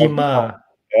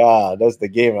 Yeah, that's the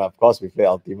game. Of course, we play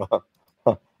Ultima.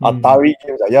 Atari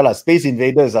games. Space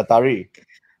Invaders, Atari.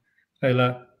 係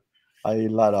啦。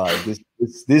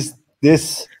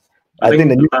This. I think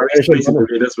the Atari Space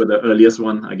Invaders were the earliest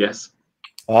one, I guess.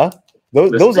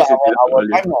 Those are our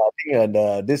time. I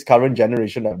think this current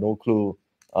generation have no clue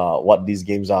what these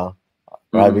games are,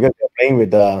 right? Because they're playing with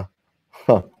they're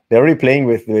already playing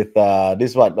with this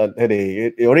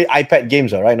they already iPad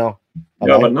games right now.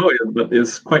 But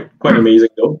it's quite amazing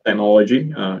though,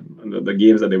 technology. The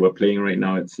games that they were playing right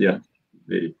now,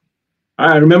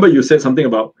 I remember you said something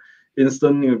about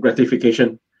instant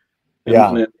gratification.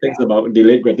 And things about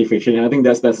delayed gratification. And I think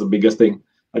that's the biggest thing.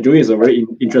 Joey is a very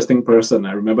interesting person.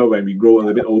 I remember when we grow a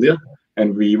little bit older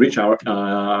and we reach our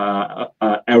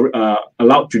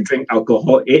allowed to drink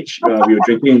alcohol age, we were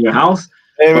drinking in your house.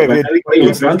 Wait.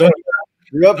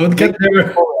 Don't get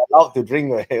there. Allowed to drink.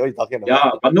 What are you talking about?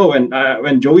 Yeah, but no,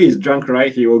 when Joey is drunk,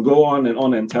 right, he will go on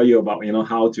and tell you about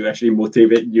how to actually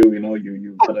motivate you.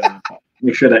 You gotta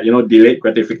make sure that delayed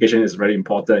gratification is very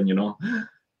important.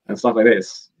 And stuff like that.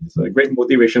 It's a great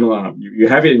motivational. You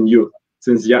have it in you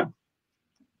since young.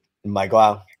 My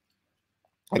God,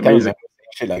 I can't remember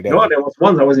shit like that. No, there was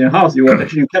once I was in your house. You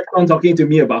kept on talking to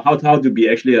me about how to be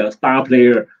actually a star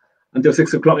player until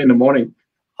 6 o'clock in the morning.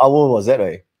 How old was that,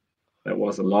 right? That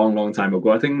was a long time ago.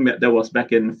 I think that was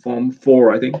back in Form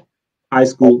 4. I think high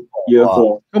school year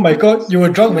 4. Oh my God, you were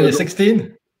drunk when you're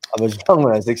 16. I was drunk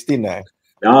when I was 16. No.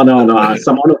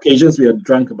 Some on occasions we were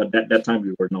drunk, but that time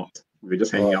we were not. We were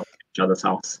just hanging out at each other's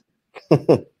house.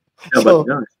 So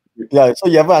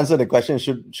you ever answered the question,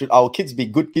 should our kids be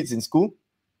good kids in school?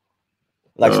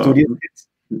 Like studious kids?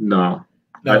 No.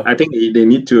 I think they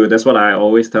need to. That's what I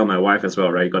always tell my wife as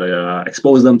well, right? You got to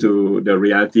expose them to the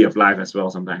reality of life as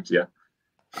well sometimes, yeah.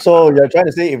 So you're trying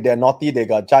to say if they're naughty, they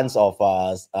got chance of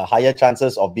higher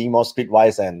chances of being more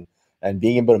streetwise and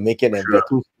being able to make it. And if they're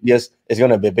too studious, it's going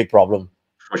to be a big problem.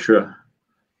 For sure.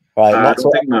 Right. I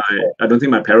don't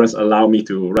think my parents allow me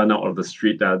to run out of the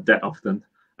street that often.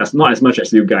 That's not as much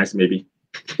as you guys, maybe.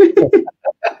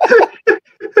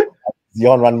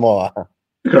 Zion run more.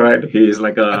 Correct. He's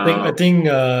like I think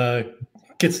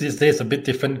kids these days are a bit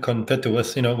different compared to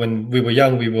us. When we were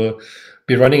young, we were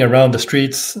be running around the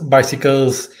streets,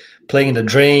 bicycles, playing in the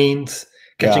drains,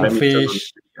 catching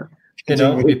fish.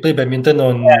 We play badminton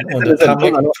on the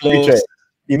tarmac floors.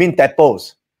 You mean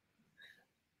tadpoles?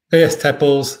 Yes,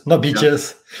 tadpoles, not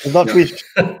beaches. It's not fish.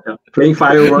 Playing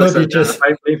fireworks.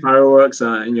 Playing fireworks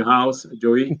in your house,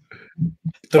 Joey.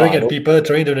 Throwing at people,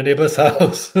 throwing to the neighbor's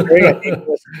house.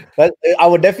 But I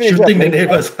would definitely shooting the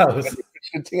neighbor's house.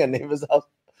 Shooting a neighbor's house.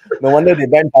 No wonder they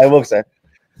banned fireworks.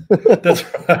 That's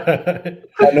right.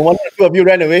 No wonder two of you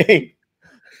ran away.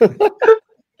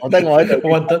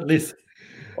 Wanted list.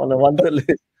 On the wanted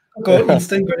list.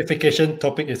 Instant gratification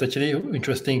topic is actually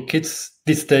interesting. Kids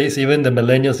these days, even the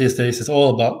millennials these days, is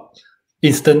all about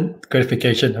instant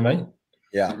gratification, am I?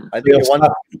 Yeah, I think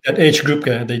that age group,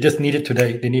 they just need it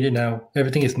today. They need it now.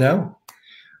 Everything is now.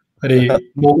 They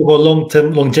more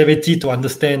long-term longevity to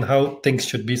understand how things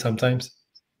should be sometimes.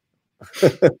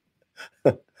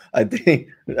 I think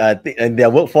and their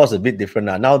workforce is a bit different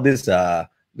now. Now this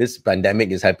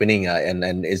pandemic is happening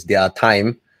and it's their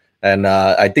time. And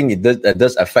I think it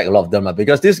does affect a lot of them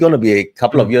because this is going to be a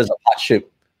couple of years of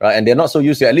hardship, right? And they're not so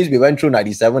used to it. At least we went through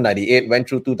 97, 98, went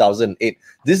through 2008.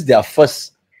 This is their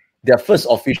first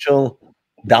official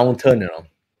downturn,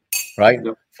 right?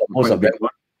 For most of them.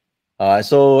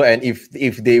 So, and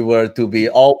if they were to be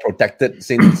all protected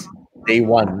since day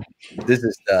one, this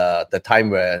is the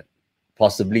time where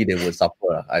possibly they will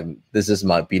suffer. This is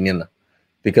my opinion,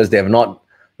 because they have not,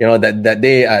 you know, that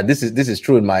day, this is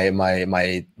true in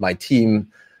my team.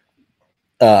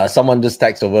 Someone just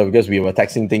texted over because we were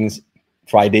texting things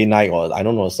Friday night, or I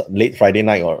don't know, late Friday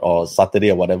night or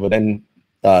Saturday or whatever. Then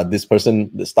this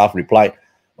person, the staff replied,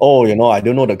 "Oh, you know, I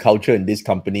don't know the culture in this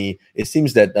company. It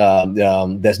seems that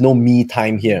there's no me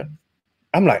time here."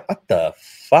 I'm like, what the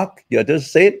fuck? You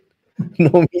just said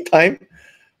no me time?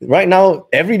 Right now,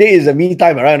 every day is a me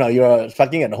time. Right now, you're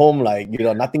fucking at home, like, you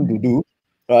know, nothing to do,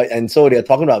 right? And so they're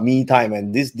talking about me time,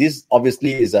 and this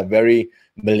obviously is a very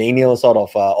millennial sort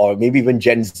of, or maybe even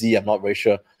Gen Z. I'm not very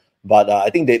sure, but I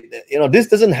think you know, this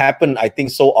doesn't happen, I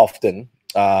think, so often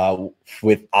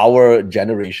with our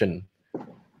generation.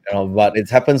 You know, but it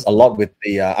happens a lot with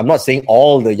the. I'm not saying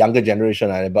all the younger generation,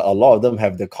 but a lot of them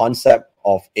have the concept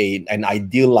of an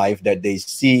ideal life that they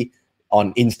see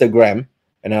on Instagram,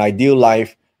 and an ideal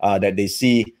life that they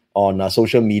see on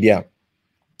social media.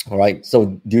 All right.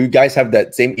 So, do you guys have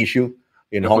that same issue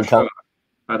in Hong Kong? Sure.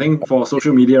 I think for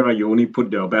social media, right, you only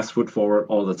put your best foot forward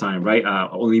all the time, right?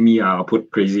 Only me, I'll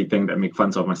put crazy things that make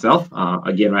fun of myself.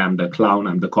 Again, right, I'm the clown,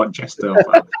 I'm the court jester.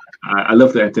 I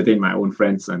love to entertain my own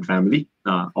friends and family.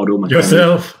 Although my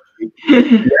yourself.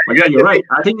 But yeah, you're right.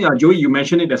 I think Joey, you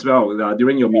mentioned it as well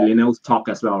during your millennials talk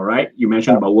as well, right? You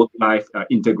mentioned about work-life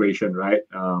integration, right?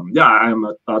 Yeah, I'm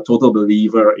a total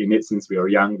believer in it since we were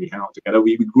young. We hang out together.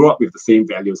 We grew up with the same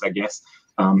values, I guess.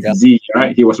 Z,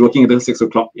 right? He was working until 6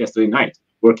 o'clock yesterday night.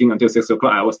 Working until 6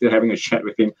 o'clock. I was still having a chat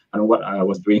with him. I don't know what I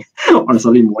was doing on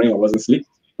Sunday morning. I wasn't asleep.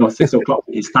 No, 6 o'clock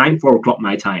his time, 4 o'clock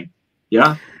my time.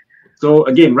 Yeah. So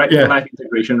again, right, life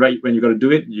integration, right? When you got to do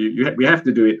it, we have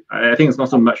to do it. I think it's not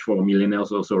so much for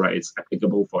millennials also, right? It's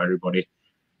applicable for everybody.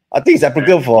 I think it's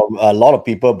applicable for a lot of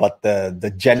people, but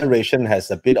the generation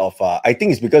has a bit of. I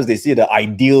think it's because they see the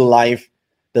ideal life,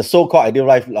 the so-called ideal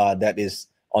life that is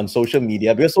on social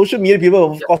media. Because social media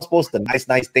people, of course, post the nice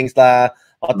things lah,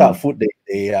 what type of food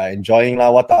they are enjoying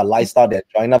lah, what type of lifestyle they're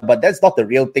enjoying lah. But that's not the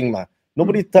real thing, man.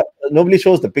 Nobody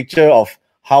shows the picture of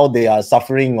how they are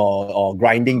suffering or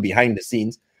grinding behind the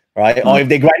scenes, right? Or if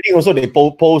they're grinding, also they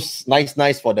post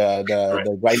nice for the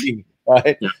grinding,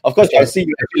 right? Yeah. Of course, I see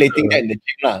you accumulating that in the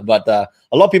gym, lah. But a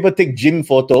lot of people take gym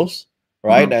photos,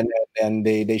 right? And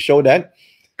they show that,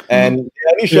 and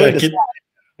they only show the side.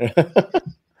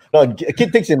 No, a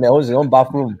kid takes in their own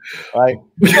bathroom, right?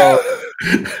 So,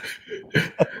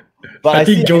 but I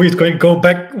think Joey is going to go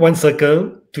back one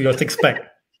circle to your six pack.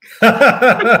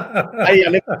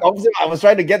 I was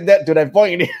trying to get that to that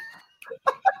point.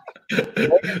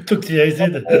 Took the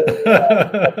exit.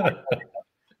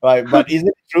 Right, but is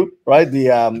it true? Right,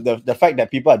 the fact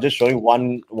that people are just showing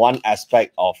one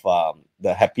aspect of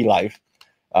the happy life,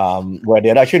 where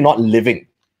they're actually not living.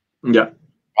 Yeah.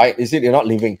 Right? Is it you're not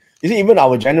living? You see, even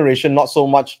our generation, not so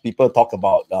much people talk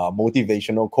about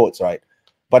motivational quotes, right?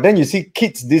 But then you see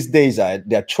kids these days, they're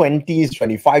 20s,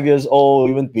 25 years old,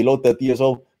 even below 30 years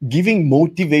old, giving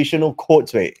motivational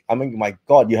quotes, right? I mean, my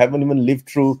God, you haven't even lived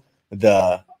through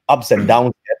the ups and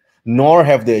downs yet, nor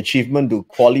have the achievement to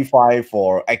qualify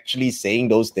for actually saying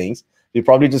those things. You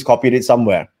probably just copied it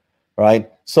somewhere, right?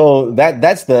 So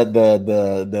that's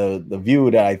the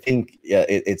view that I think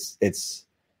it's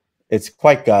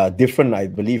quite different, I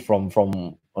believe, from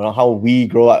how we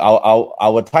grow up.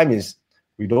 Our time is,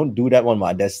 we don't do that one,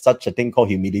 man. There's such a thing called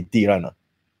humility, right?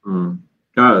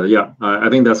 I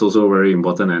think that's also very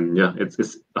important, and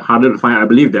it's harder to find. I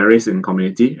believe there is in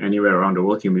community anywhere around the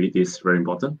world. Humility is very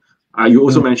important. You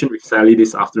also mentioned with Sally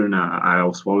this afternoon. I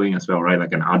was following as well, right?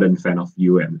 Like an ardent fan of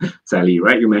you and Sally,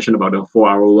 right? You mentioned about the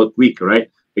 4-hour work week, right?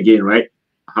 Again, right?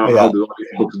 How do all these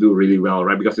folks do really well,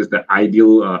 right? Because it's the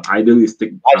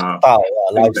idealistic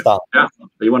lifestyle.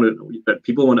 That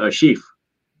people want to achieve.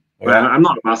 Right? I'm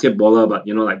not a basketballer, but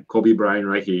like Kobe Bryant,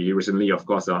 right? He recently, of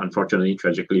course, unfortunately,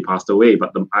 tragically passed away.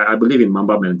 But I believe in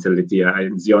Mamba mentality.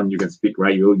 Zion, you can speak,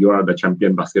 right? You are the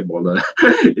champion basketballer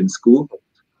in school.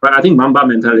 Right, I think Mamba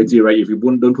mentality, right? If you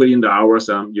don't put in the hours,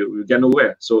 you get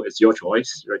nowhere. So it's your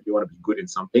choice, right? You want to be good in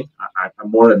something. I'm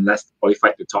more than less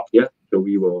qualified to talk here, so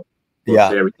we will.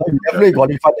 Definitely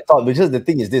qualified to talk, because the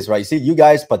thing is this, right? See, you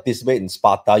guys participate in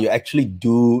Sparta. You actually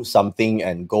do something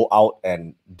and go out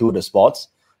and do the sports,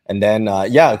 and then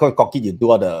quite cocky. You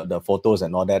do all the photos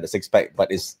and all that, the six pack.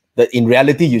 But in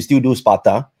reality, you still do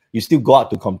Sparta. You still go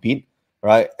out to compete.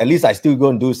 Right, at least I still go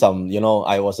and do some.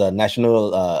 I was a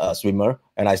national swimmer,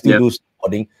 and I still do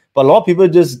snowboarding. But a lot of people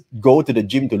just go to the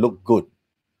gym to look good,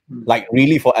 like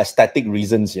really for aesthetic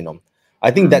reasons.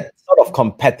 I think that sort of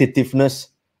competitiveness,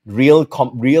 real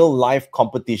life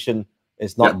competition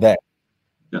is not there.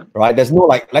 Right? There's no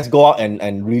like, let's go out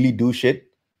and really do shit.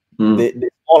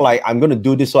 It's more like, I'm going to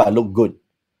do this so I look good.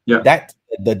 Yeah. That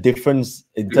the difference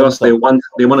in Because terms of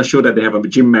they want to show that they have a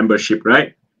gym membership,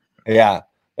 right? yeah,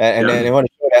 and Yeah. then they want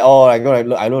to show that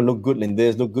I don't look good in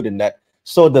this, look good in that.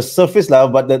 So the surface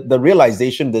level, but the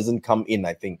realization doesn't come in.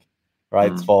 I think,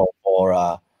 right? For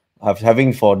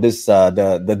having for this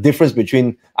the difference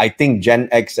between I think Gen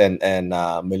X and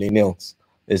millennials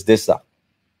is this stuff.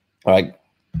 All right.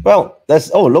 Well,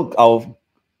 that's look, our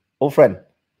old friend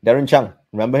Darren Chang.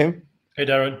 Remember him? Hey,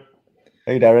 Darren.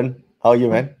 Hey Darren, how are you,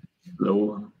 man?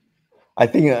 Hello. I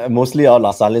think mostly our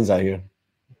Lasalians are here.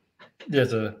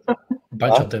 There's a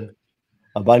bunch of them.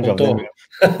 A bunch of them.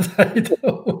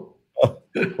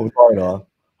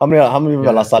 How many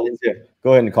Lasalians here?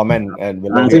 Go ahead and comment and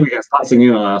I think we can start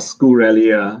singing a school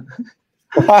rally. No,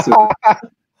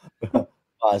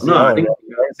 I think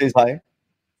Darren says hi.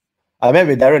 I met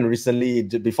with Darren recently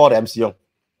before the MCO.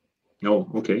 Oh,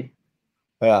 okay.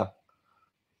 Yeah,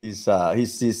 he's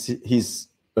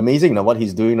amazing now. What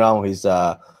he's doing now, he's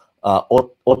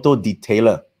auto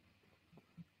detailer.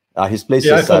 His place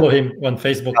is. I follow him on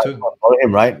Facebook too. Follow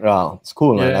him, right? It's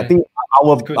cool, man. I think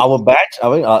our batch,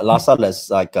 I think Lhasa has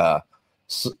like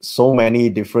so many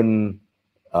different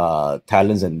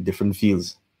talents and different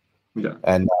fields. Yeah,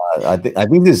 and I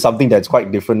think this is something that's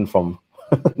quite different from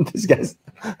these guys.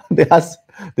 They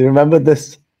remember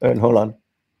this. And hold on.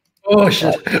 Oh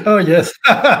shit! Oh yes.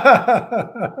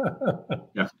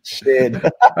 yeah. Shit.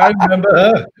 I remember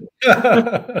her.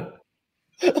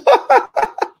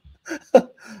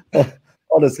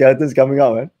 All the skeletons coming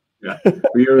out, man. Yeah,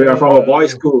 we are from a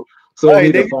boys' school, so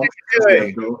finally, there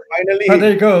you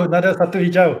go. Another Satu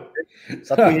Hijau.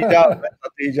 Satu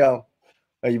Hijau.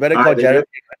 You better call Jared.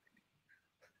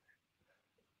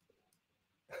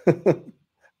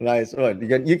 Nice. Right.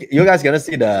 You guys gonna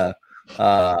see the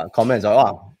comments.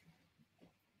 Wow.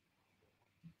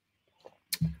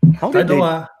 This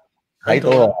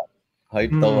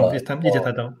time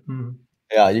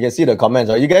Yeah, you can see the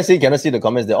comments. You guys cannot see the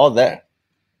comments. They're all there.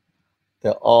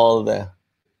 They're all there.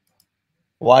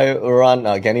 Why run?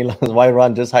 Kenny, why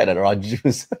run? Just hide at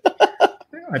Raju's.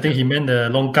 I think he meant the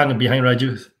longkang behind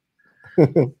Raju's.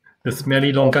 The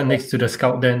smelly longkang next to the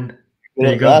scout den.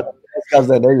 There you go.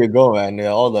 There you go, man.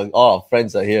 Yeah, all our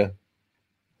friends are here.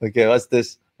 Okay, what's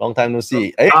this? Long time no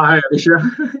see. Hey. Hi, Alicia.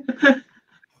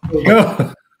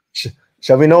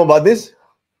 Shall we know about this?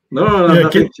 No,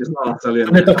 she's not Australian.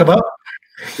 Can we talk about?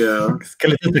 Yeah.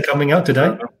 Skeletons are coming out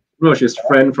today. No, she's a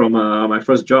friend from my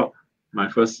first job.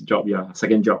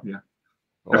 Second job, yeah.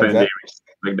 Like that.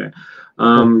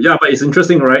 Yeah, but it's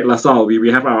interesting, right, LaSalle?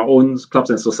 We have our own clubs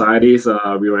and societies.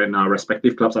 We were in our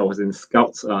respective clubs. I was in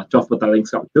Scouts, 12th Battalion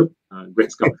Scout Troop,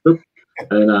 Great Scout Troop,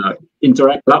 and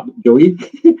Interact Club, Joey,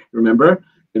 remember?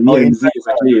 And me and Z is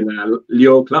actually in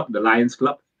Leo Club, the Lions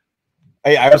Club.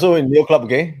 Hey, I also in Leo Club,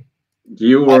 okay?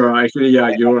 You were actually,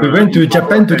 we went to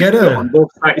Japan together. On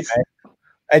both sides.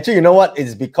 Actually, you know what?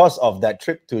 It's because of that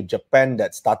trip to Japan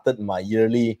that started my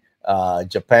yearly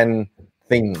Japan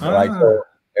thing, right? So,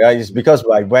 yeah, it's because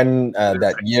I went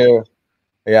that year.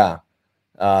 Yeah,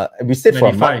 we stayed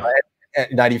for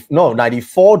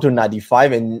 94 to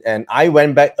 95, and I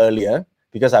went back earlier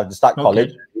because I have to start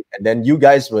college. And then you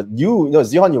guys were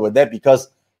Zion, you were there because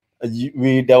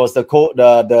there was the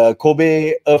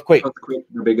Kobe earthquake,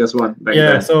 the biggest one.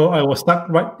 Then. So I was stuck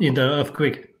right in the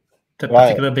earthquake, that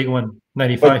particular big one,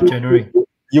 95 January.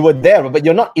 You were there, but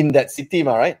you're not in that city,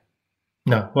 right?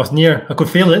 No, was near. I could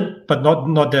feel it, but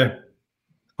not there.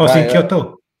 I was in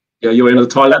Kyoto. Yeah, you were in the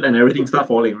toilet and everything started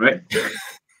falling, right?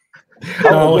 No,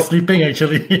 I was sleeping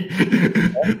actually.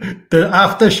 The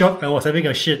aftershock, I was having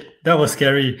a shit. That was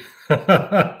scary.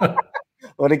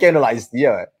 我哋驚到瀨屎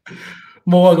啊！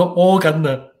冇啊，我屙緊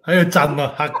啊，喺度震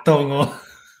啊，嚇到我。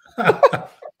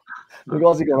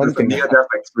Because it's a near-death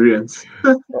experience.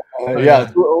 Yeah,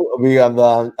 we have.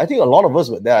 I think a lot of us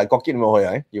were there. Kokit mo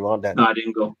hoy, you were not there. No, I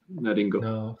didn't go. No,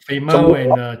 Fei Mao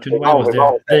and Chun Wai was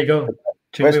there. There you go.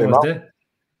 Chun Wai was there.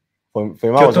 Fei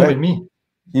Mao was Kyoto with me.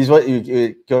 He's what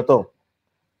Kyoto.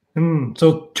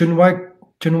 So Chun Wai,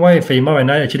 Fei Mao,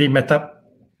 and I actually met up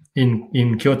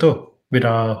in Kyoto with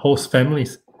our host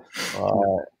families.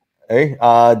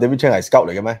 David Cheng係 scout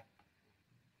嚟嘅咩？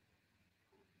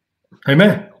係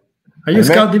咩？Are you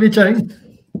scout, David Cheng?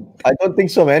 I don't think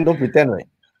so, man. Don't pretend, right?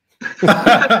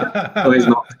 No, he's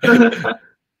not.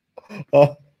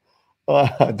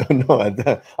 I don't know.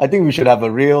 I think we should have a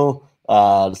real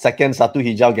second Satu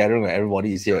Hijau gathering where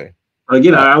everybody is here.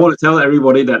 Again, I want to tell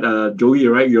everybody that Joey,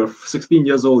 right? You're 16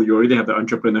 years old. You already have the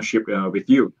entrepreneurship with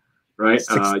you, right?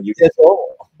 6 You years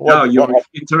old. you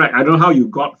interact. I don't know how you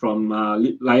got from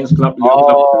Lions Club, Leo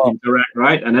Club to interact,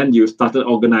 right? And then you started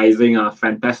organizing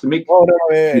Fantasmic. Oh no,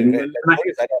 wait.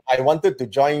 I wanted to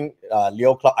join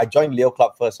Leo Club. I joined Leo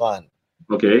Club first one.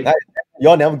 Okay.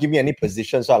 Y'all never give me any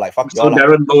position, so I like fuck so y'all.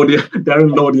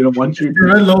 Darren Lowe didn't want you.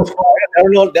 Darren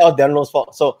Lowe's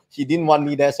fault. So he didn't want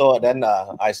me there. So then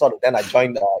I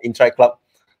joined Interact Club.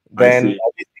 Then he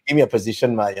gave me a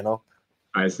position, you know.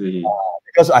 I see.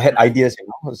 Because I had ideas, you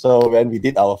know. So when we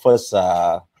did our first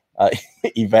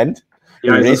event,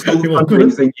 it's a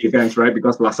fundraising events, right?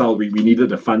 Because LaSalle, we needed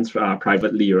the funds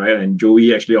privately, right? And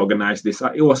Joey actually organized this.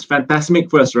 It was Fantasmic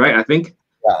first, right? I think.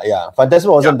 Yeah.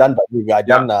 Fantasmic wasn't done by me. I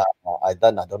done. I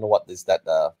don't know what is that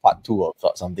part 2 or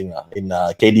something in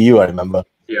KDU. I remember.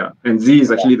 Yeah, and Z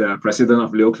is actually the president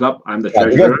of Leo Club. I'm the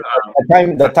treasurer.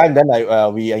 The time then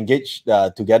we engaged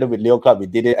together with Leo Club. We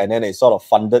did it, and then it sort of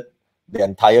funded the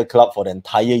entire club for the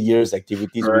entire year's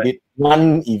activities. Right. We did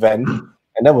one event,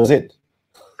 and that was it.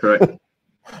 Correct.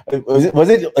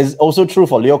 Is also true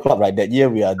for Leo Club, right? That year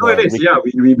we are. It is. Yeah,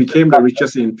 we became the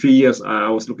richest in 3 years. I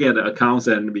was looking at the accounts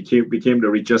and became the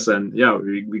richest, and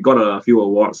we got a few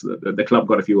awards. The club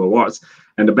got a few awards,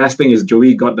 and the best thing is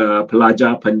Joey got the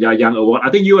Pelajar Penyayang Award. I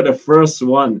think you were the first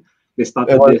one. They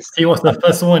started this. He was the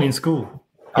first one in school.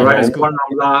 Right, and Puan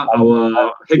Ramla,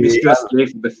 our headmistress,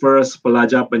 gave the first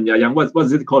Pelajar Penyayang.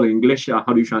 What's it called in English? How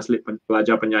do you translate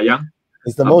Pelajar Penyayang?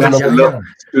 It's the most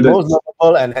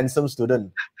lovable and handsome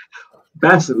student.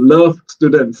 Best loved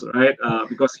students, right?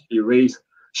 Because he raised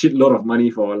shitload of money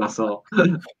for LaSalle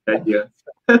that year.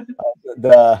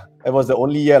 It was the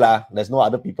only year lah. There's no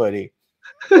other people already.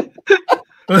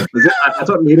 I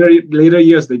thought later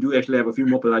years they do actually have a few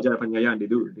more Pelajar Penyayang. They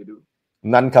do.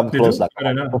 None come close lah. I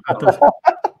don't know.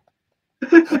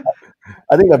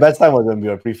 I think the best time was when we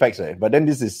were prefects, right? But then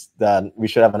we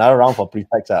should have another round for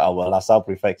prefects, our LaSalle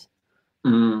prefects.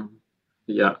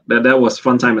 Yeah, that was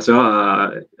fun time as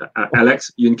well.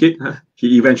 Alex Yunkit,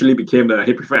 he eventually became the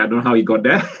head prefect. I don't know how he got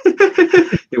there.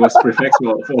 He was prefect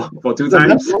for 2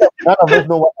 times. None of us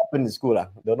know what happened in school.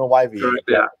 Don't know why we. Correct,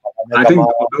 yeah. I think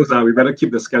those we better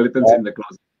keep the skeletons in the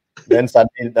closet. Then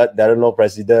suddenly that Darren Lowe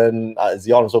president,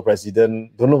 Zion also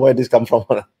president. Don't know where this comes from.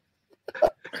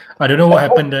 I don't know what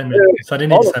happened then.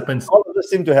 Suddenly this happens. All of us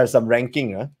seem to have some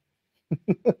ranking.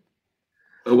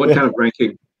 What kind of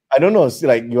ranking? I don't know. It's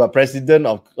like you are president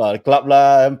of club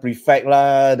lah, and prefect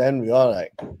lah. Then we all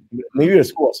like maybe the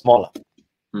school was small lah.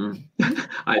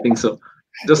 I think so.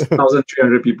 Just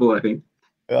 1,300 people, I think.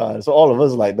 Yeah. So all of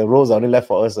us like the roles are only left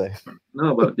for us.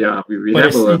 No, but yeah, we but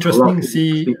have it's interesting to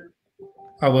see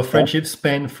our friendship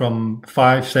span from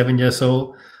 5-7 years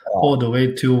old all the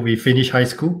way till we finish high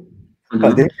school.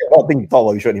 I think we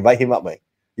thought we should invite him up, mate.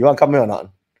 You want to come here or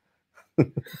not?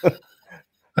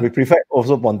 We prefect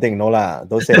also Ponting, no lah.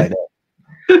 Don't say like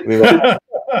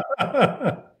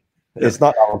that. It's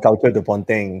not our culture to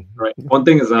Ponting. Right,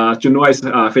 Ponting is Chunoy's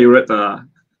favorite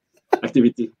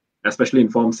activity, especially in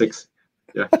Form 6.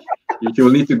 Yeah, he will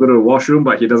need to go to the washroom,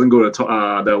 but he doesn't go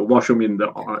to the washroom in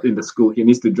the school. He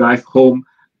needs to drive home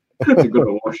to go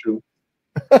to the washroom.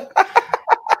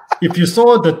 If you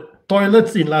saw the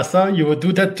toilets in LaSalle, you would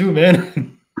do that too,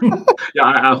 man. Yeah,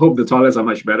 I hope the toilets are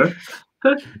much better.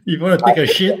 If you want to take a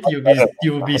shit,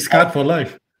 you'll be scarred for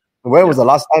life. When was the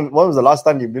last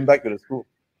time you've been back to the school?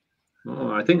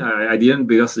 Oh, I think I didn't,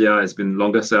 because it's been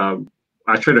longer. So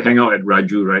I try to hang out at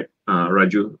Raju, right?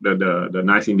 Raju, the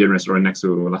nice Indian restaurant next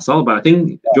to LaSalle. But I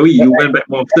think Joey, you went back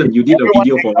more often. You did a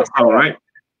video for LaSalle, right?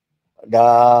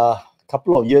 A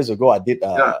couple of years ago, I did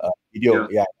a video.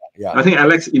 Yeah. I think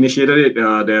Alex initiated it.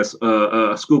 There's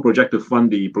a school project to fund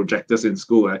the projectors in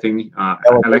school. I think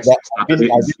Alex started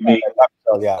it in May.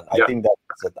 I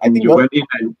think you went in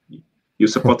and you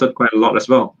supported quite a lot as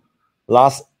well.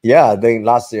 Last year,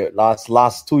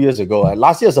 2 years ago.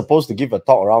 Last year I was supposed to give a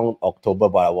talk around October,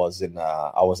 but I was in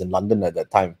London at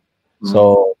that time.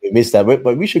 So we missed that.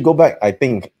 But we should go back, I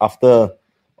think, after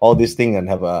all this thing and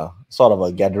have a sort of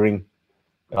a gathering.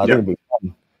 I think it'll be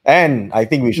fun. And I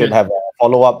think we should have a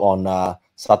follow-up on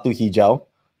Satu Hijau.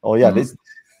 Oh yeah, this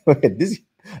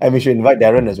and we should invite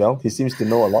Darren as well. He seems to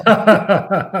know a lot.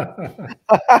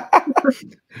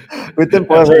 Written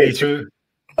poetry. True.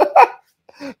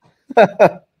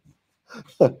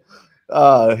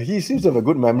 He seems to have a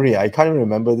good memory. I can't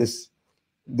remember this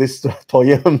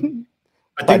Toyam.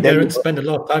 I think Darren spent a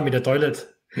lot of time in the toilet.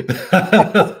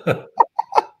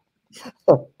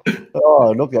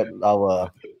 Oh, look at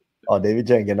our David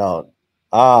Chen again out.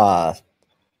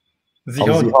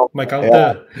 Zion, my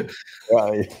counter.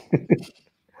 Yeah.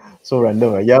 So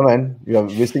random. Yeah, man. We are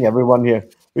visiting everyone here.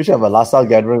 We should have a LaSalle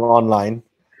gathering online.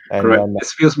 And Correct. then,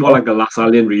 This feels more like the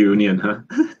LaSallian reunion, huh?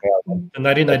 The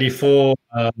 1994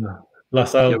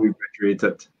 LaSalle. Yeah, we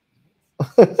graduated.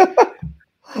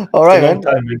 all right, It's a long man.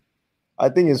 time, man. I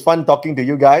think it's fun talking to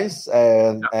you guys,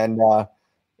 and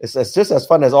it's just as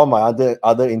fun as all my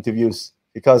other interviews,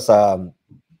 because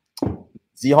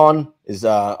Zihon is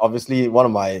obviously one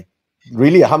of my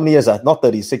really, how many years? Not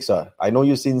 36. I know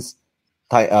you since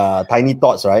Tiny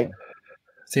Thoughts, right?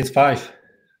 Since 5.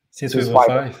 Since we Since were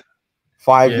 5. 5.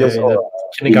 5 Yeah, years in old. the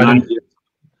kindergarten.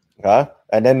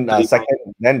 And then 39. second,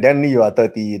 then you are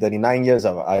 39 years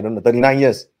of, I don't know, 39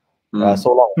 years.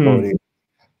 So long ago already.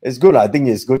 It's good. I think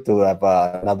it's good to have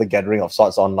another gathering of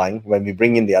sorts online when we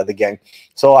bring in the other gang.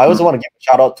 So I also want to give a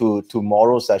shout out to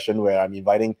tomorrow's session, where I'm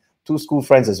inviting 2 school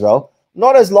friends as well.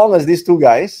 Not as long as these 2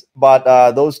 guys, but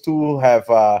those 2 have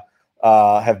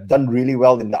done really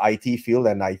well in the IT field,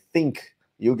 and I think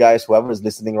you guys, whoever is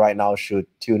listening right now, should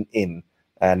tune in.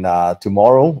 And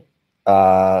tomorrow,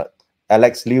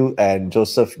 Alex Liu and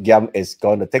Joseph Giam is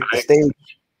going to take the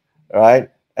stage,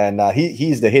 right? And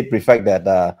he's the head prefect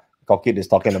that Kokit is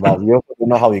talking about. We don't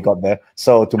know how he got there.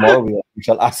 So tomorrow we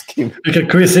shall ask him. You can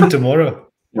quiz him tomorrow.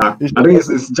 Yeah, I think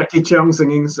it's Jackie Cheung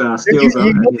singing skills.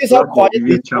 You notice how quiet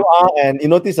these 2 are, and you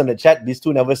notice in the chat, these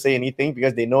 2 never say anything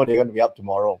because they know they're going to be up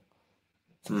tomorrow.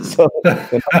 So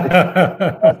they're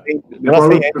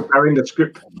probably preparing the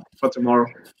script for tomorrow.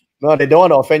 No, they don't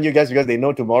want to offend you guys because they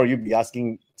know tomorrow you'll be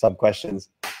asking some questions.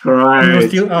 Right. We will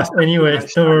still ask anyway.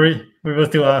 Don't worry. We will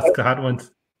still ask the hard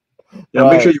ones. Yeah,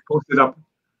 make sure you post it up.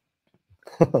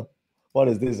 What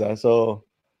is this? So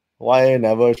why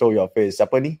never show your face?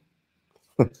 Sapani?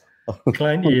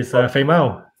 Client is Fei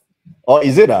Mao. Oh,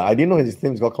 is it? I didn't know his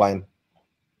name's got Klein.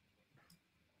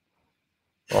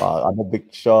 Wow, other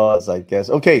big shots, I guess.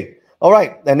 Okay. All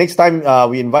right. And next time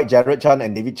we invite Jared Chan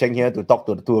and David Cheng here to talk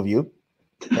to the 2 of you.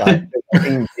 I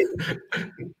think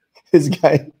this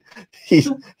guy, he's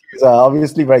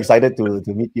obviously very excited to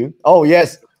meet you. Oh,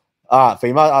 yes.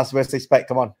 Fei Mao asked where's 6-pack.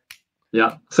 Come on.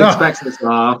 Yeah, 6-packs is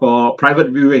for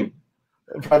private viewing.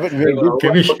 Private viewing.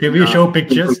 Can we show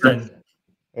pictures then?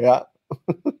 Yeah.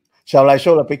 Shall I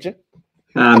show the picture?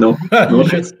 No. You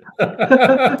should.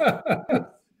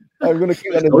 I'm going to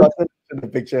click on the button to the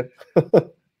picture.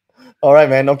 All right,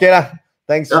 man. Okay.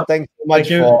 Thanks so much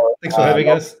Thanks for having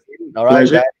us. All right.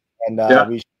 Pleasure. And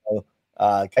we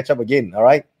shall catch up again. All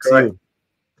right. See you.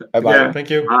 Bye-bye. Yeah. Thank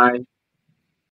you. Bye.